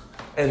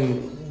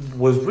and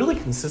was really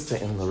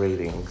consistent in the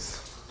ratings.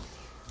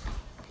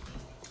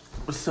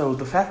 So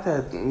the fact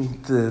that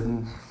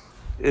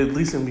at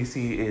least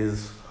NBC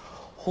is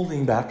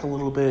holding back a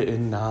little bit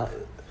and not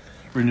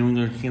renewing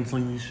or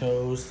canceling these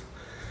shows,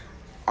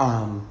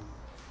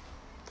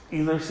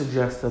 either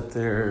suggests that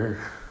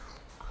they're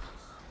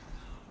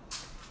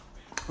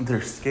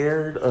they're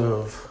scared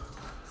of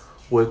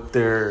what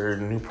their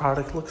new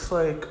product looks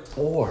like,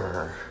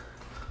 or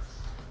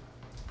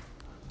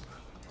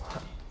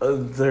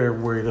they're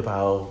worried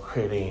about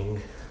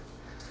creating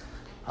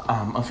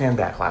a fan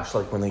backlash,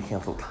 like when they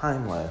canceled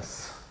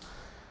Timeless,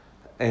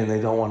 and they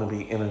don't want to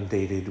be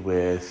inundated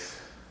with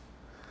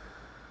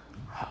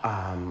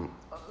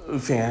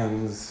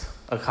fans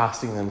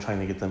accosting them, trying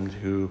to get them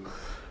to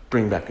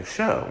bring back a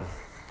show.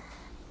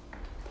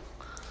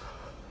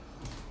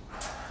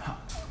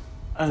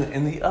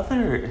 And the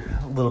other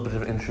little bit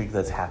of intrigue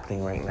that's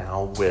happening right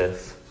now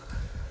with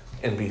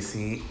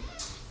NBC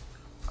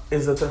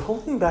is that they're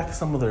holding back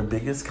some of their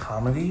biggest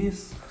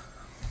comedies,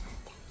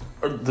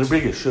 or their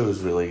biggest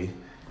shows really,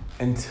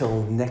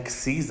 until next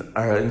season,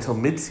 or until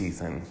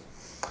mid-season.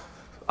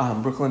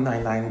 Brooklyn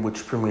Nine-Nine,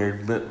 which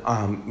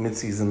premiered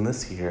mid-season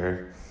this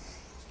year.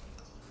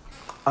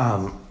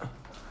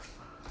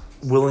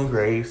 Will and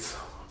Grace,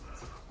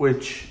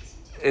 which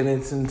in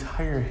its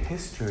entire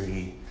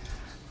history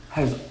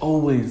has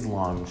always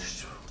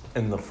launched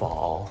in the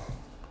fall,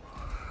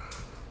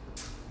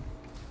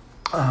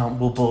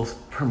 will both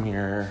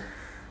premiere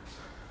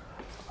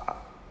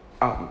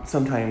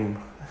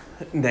sometime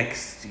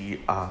next year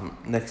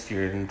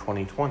in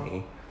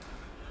 2020.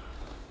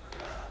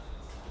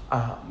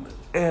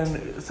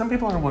 And some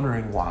people are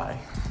wondering why.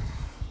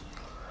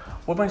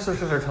 What my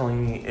sources are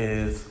telling me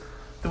is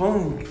the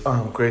Will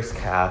and Grace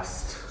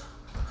cast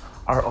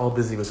are all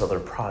busy with other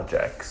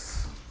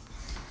projects.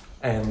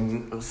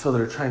 And so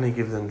they're trying to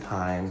give them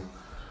time.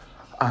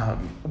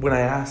 When I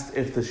asked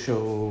if the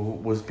show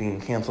was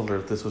being canceled or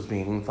if this was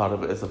being thought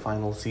of as a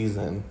final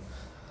season,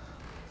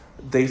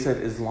 they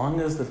said as long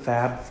as the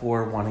Fab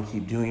Four want to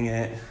keep doing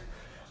it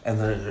and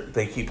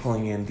they keep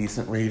pulling in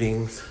decent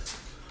ratings,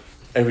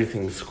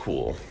 everything's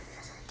cool.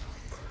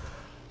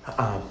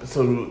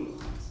 So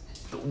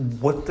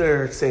what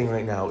they're saying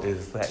right now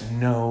is that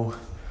no,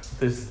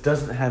 this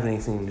doesn't have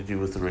anything to do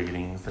with the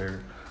ratings.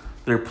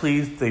 They're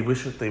pleased. They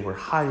wish that they were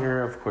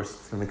higher. Of course,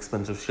 it's an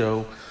expensive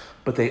show,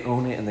 but they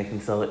own it and they can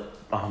sell it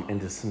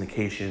into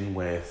syndication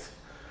with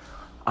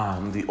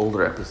the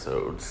older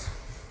episodes.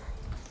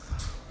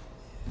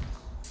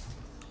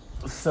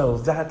 So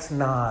that's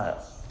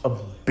not a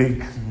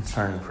big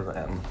concern for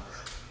them.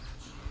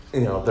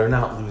 You know, they're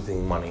not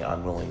losing money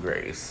on Will and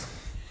Grace,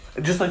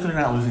 just like they're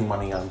not losing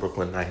money on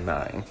Brooklyn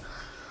Nine-Nine.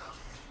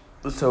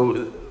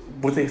 So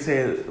what they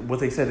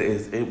said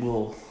is it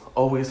will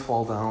always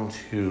fall down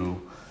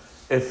to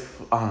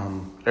if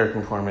Eric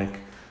McCormick,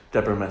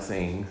 Deborah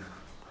Messing,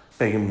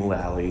 Megan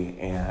Mullally,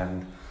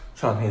 and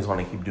Sean Hayes want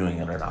to keep doing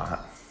it or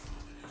not.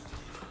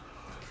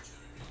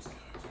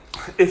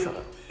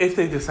 If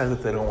they decide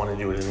that they don't want to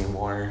do it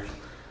anymore,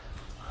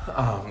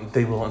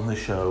 they will end the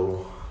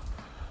show,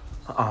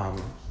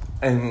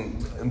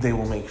 and they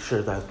will make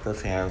sure that the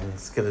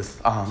fans get a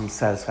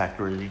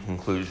satisfactory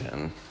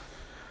conclusion.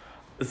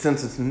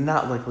 Since it's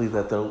not likely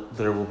that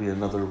there will be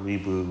another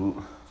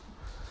reboot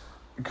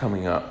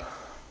coming up.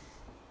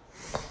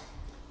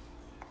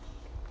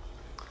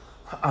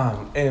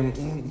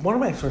 And one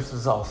of my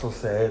sources also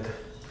said,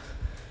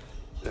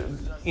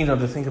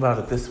 to think about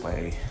it this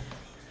way.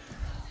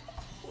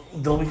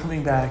 They'll be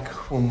coming back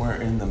when we're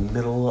in the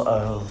middle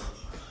of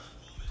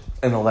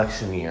an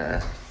election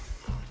year.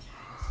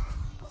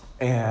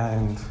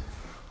 And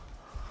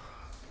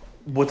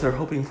what they're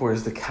hoping for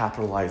is to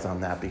capitalize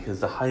on that, because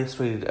the highest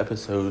rated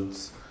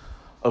episodes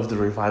of the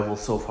revival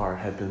so far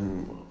have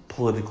been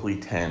politically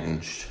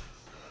tinged.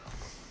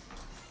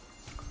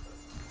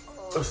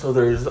 So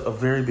there's a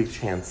very big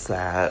chance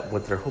that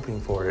what they're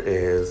hoping for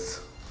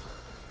is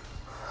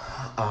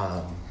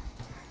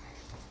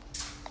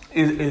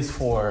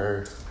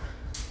for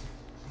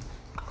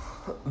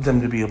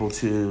them to be able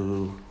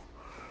to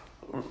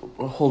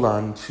hold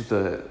on to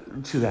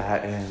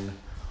that and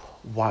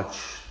watch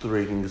the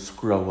ratings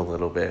grow a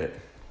little bit.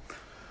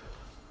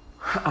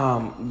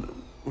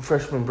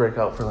 Freshman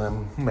breakout for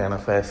them,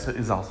 Manifest,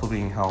 is also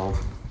being held.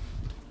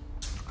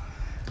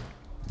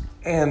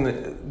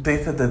 And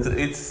they said that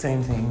it's the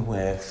same thing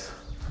with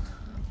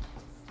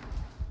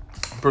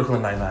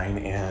Brooklyn Nine-Nine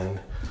and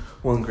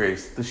Will and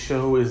Grace. The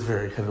show is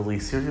very heavily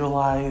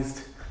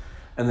serialized,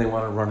 and they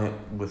want to run it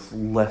with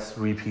less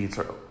repeats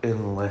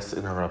and less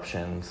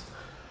interruptions.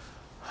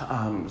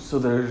 So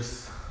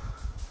there's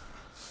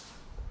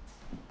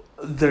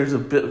a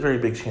very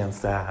big chance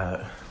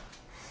that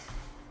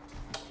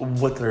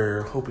what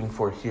they're hoping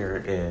for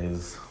here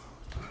is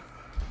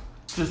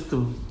just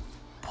to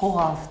pull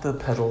off the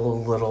pedal a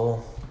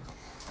little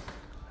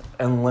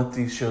and let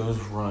these shows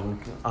run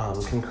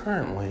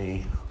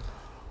concurrently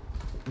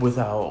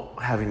without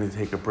having to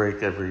take a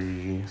break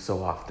every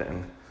so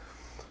often.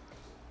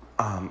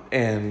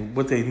 And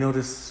what they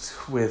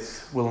noticed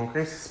with Will and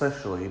Grace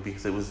especially,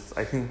 because it was,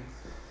 that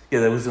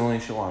was the only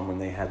show on when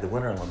they had the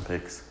Winter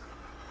Olympics.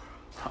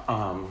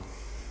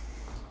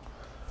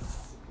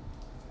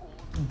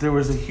 There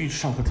was a huge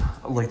chunk of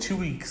time, 2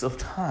 weeks of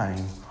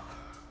time,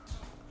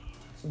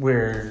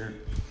 where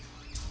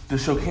the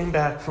show came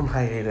back from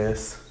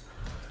hiatus,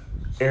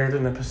 aired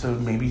an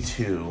episode, maybe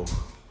two,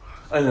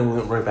 And then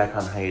went right back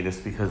on hiatus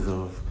because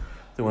of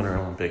the Winter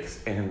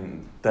Olympics,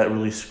 and that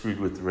really screwed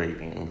with the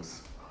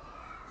ratings.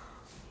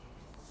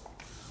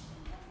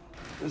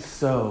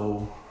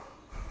 So,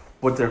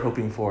 what they're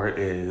hoping for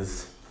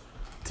is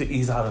to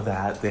ease out of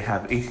that. They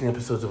have 18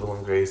 episodes of Will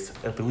and Grace,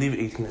 I believe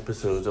 18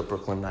 episodes of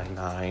Brooklyn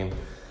Nine-Nine,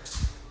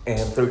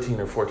 and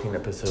 13 or 14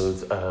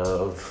 episodes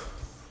of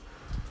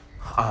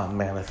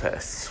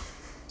Manifest.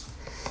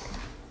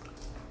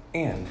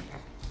 And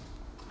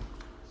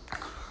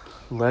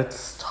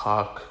let's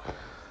talk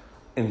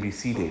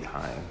NBC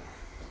daytime.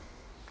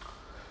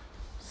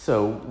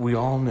 So we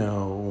all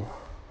know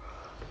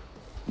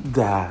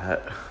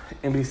that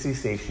NBC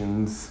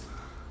stations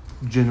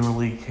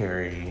generally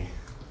carry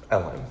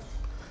Ellen.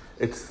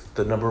 It's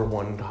the number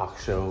one talk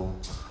show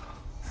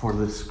for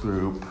this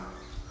group.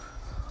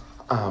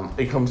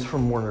 It comes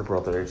from Warner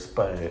Brothers,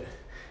 but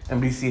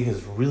NBC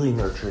has really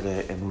nurtured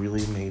it and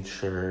really made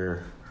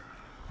sure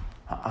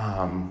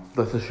that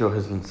the show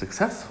has been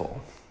successful.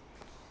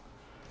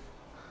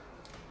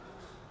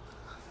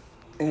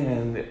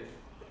 And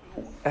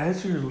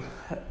as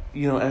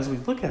as we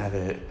look at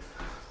it,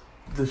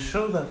 the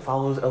show that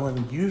follows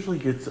Ellen usually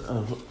gets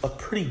a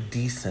pretty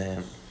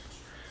decent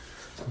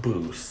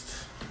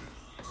boost.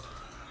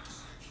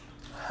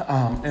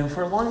 And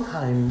for a long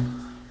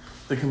time,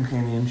 the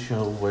companion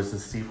show was the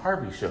Steve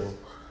Harvey Show.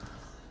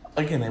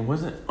 Again, it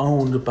wasn't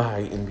owned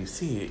by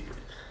NBC,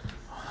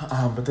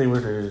 but they were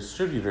the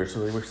distributor,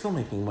 so they were still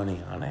making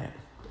money on it.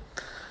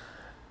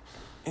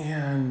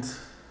 And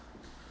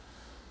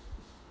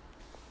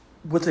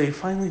what they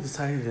finally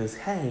decided is,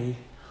 hey,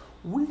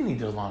 we need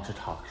to launch a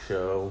talk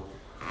show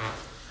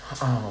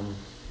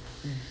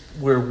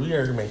where we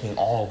are making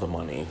all the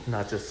money,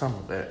 not just some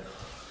of it.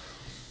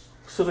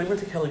 So they went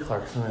to Kelly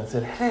Clarkson and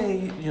said,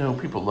 hey,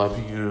 people love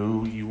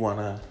you. You want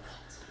a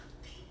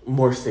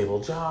more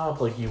stable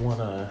job. Like, you want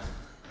to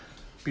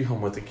be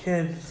home with the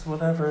kids,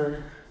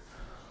 whatever.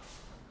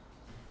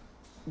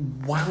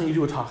 Why don't you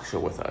do a talk show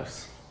with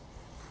us?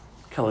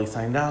 Kelly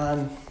signed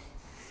on.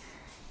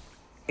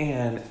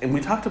 And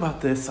we talked about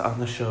this on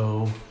the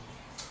show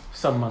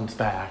some months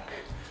back,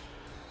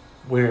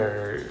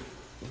 where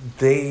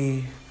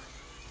they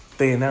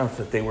announced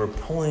that they were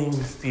pulling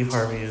Steve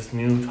Harvey's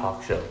new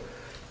talk show.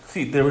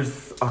 See, there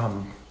was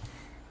a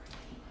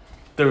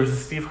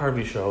Steve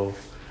Harvey show,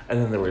 and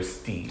then there was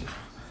Steve.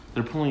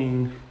 They're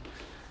pulling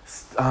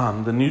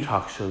the new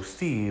talk show,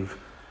 Steve,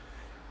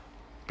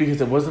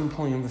 because it wasn't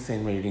pulling the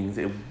same ratings.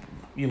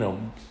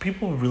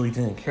 People really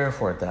didn't care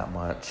for it that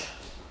much.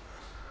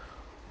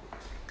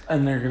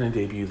 And they're going to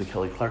debut the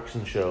Kelly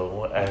Clarkson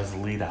Show as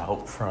lead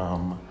out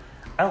from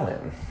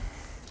Ellen.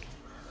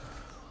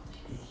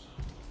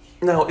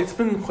 Now, it's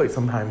been quite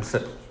some time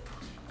since...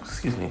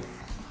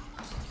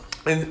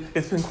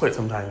 It's been quite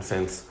some time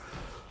since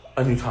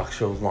a new talk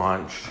show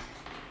launched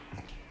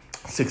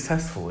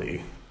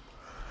successfully.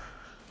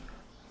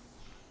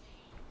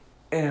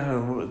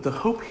 And the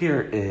hope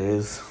here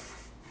is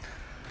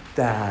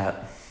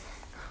that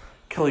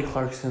Kelly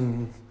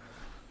Clarkson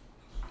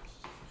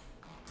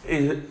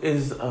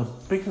is a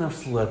big enough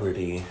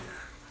celebrity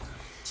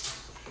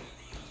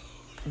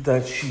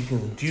that she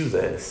can do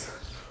this,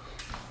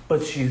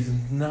 but she's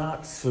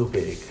not so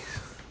big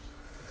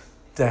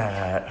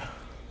that,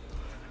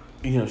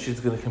 she's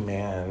going to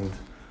command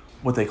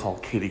what they call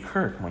Katie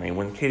Couric money.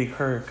 When Katie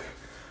Couric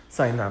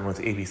signed on with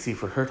ABC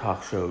for her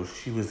talk show,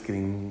 she was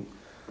getting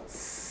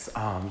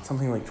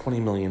something like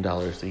 $20 million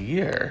a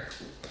year.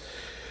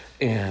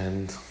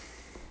 And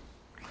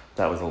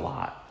that was a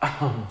lot.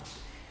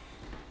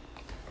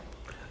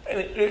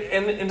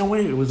 And in a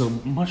way, it was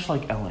much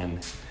like Ellen.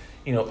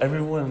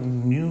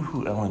 Everyone knew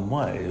who Ellen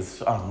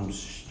was.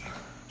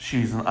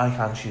 She's an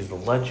icon. She's a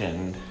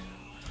legend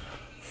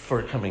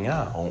for coming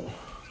out.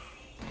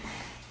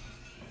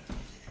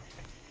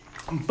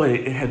 But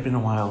it had been a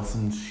while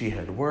since she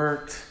had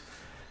worked.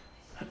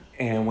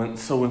 And when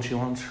she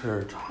launched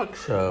her talk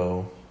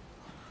show,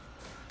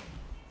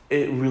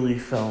 it really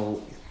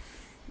felt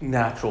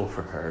natural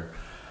for her.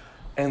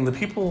 And the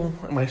people,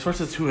 my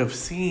sources who have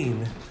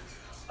seen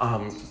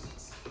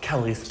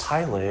Kelly's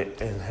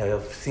pilot and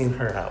have seen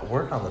her at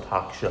work on the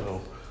talk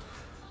show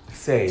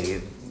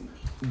say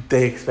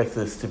they expect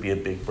this to be a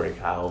big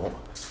breakout.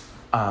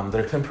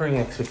 They're tempering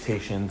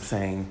expectations,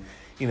 saying,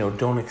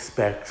 don't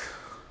expect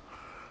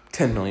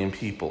 10 million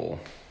people,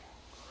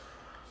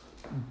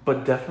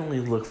 but definitely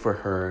look for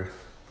her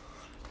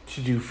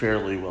to do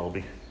fairly well.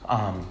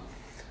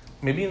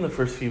 Maybe in the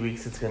first few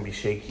weeks it's going to be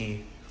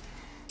shaky,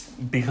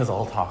 because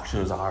all talk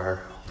shows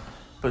are,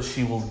 but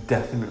she will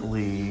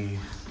definitely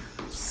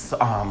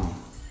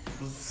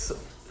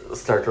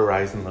start to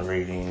rise in the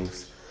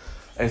ratings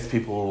as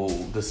people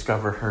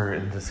discover her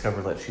and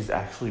discover that she's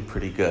actually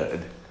pretty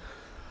good.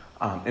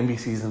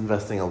 NBC's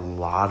investing a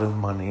lot of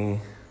money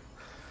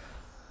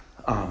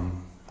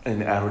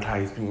in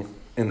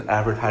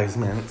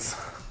advertisements.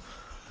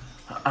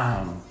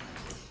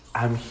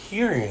 I'm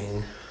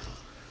hearing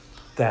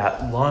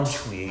that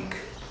launch week,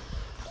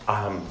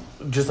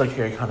 just like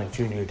Harry Connick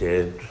Jr.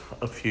 did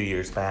a few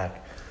years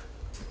back,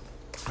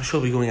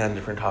 she'll be going on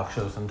different talk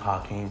shows and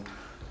talking,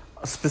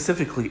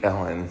 specifically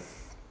Ellen.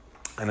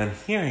 And I'm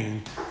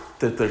hearing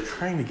that they're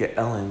trying to get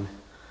Ellen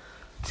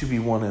to be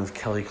one of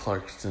Kelly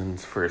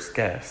Clarkson's first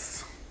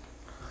guests.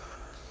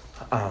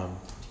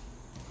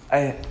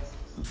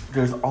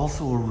 There's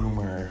also a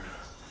rumor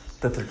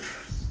that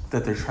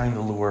they're trying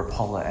to lure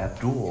Paula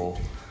Abdul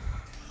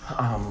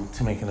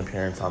to make an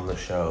appearance on the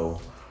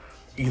show,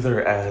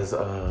 either as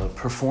a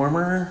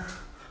performer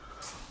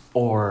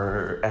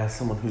or as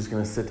someone who's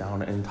going to sit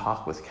down and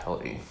talk with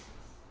Kelly.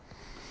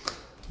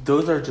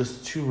 Those are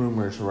just two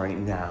rumors right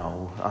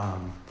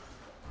now.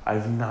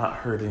 I've not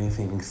heard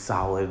anything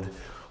solid,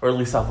 or at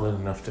least solid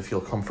enough to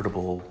feel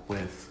comfortable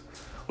with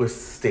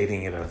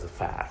stating it as a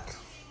fact.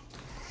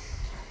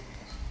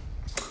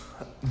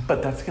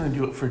 But that's going to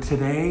do it for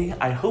today.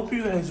 I hope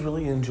you guys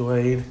really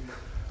enjoyed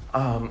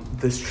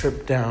this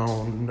trip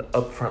down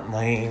Upfront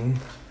Lane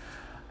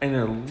and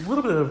a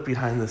little bit of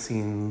behind the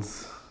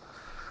scenes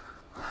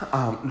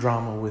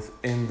drama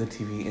within the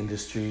TV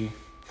industry.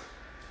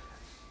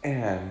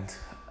 And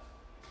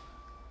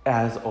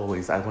as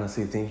always, I want to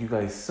say thank you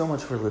guys so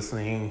much for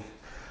listening.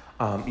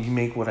 You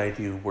make what I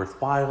do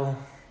worthwhile.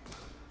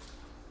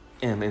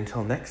 And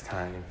until next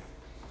time,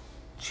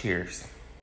 cheers.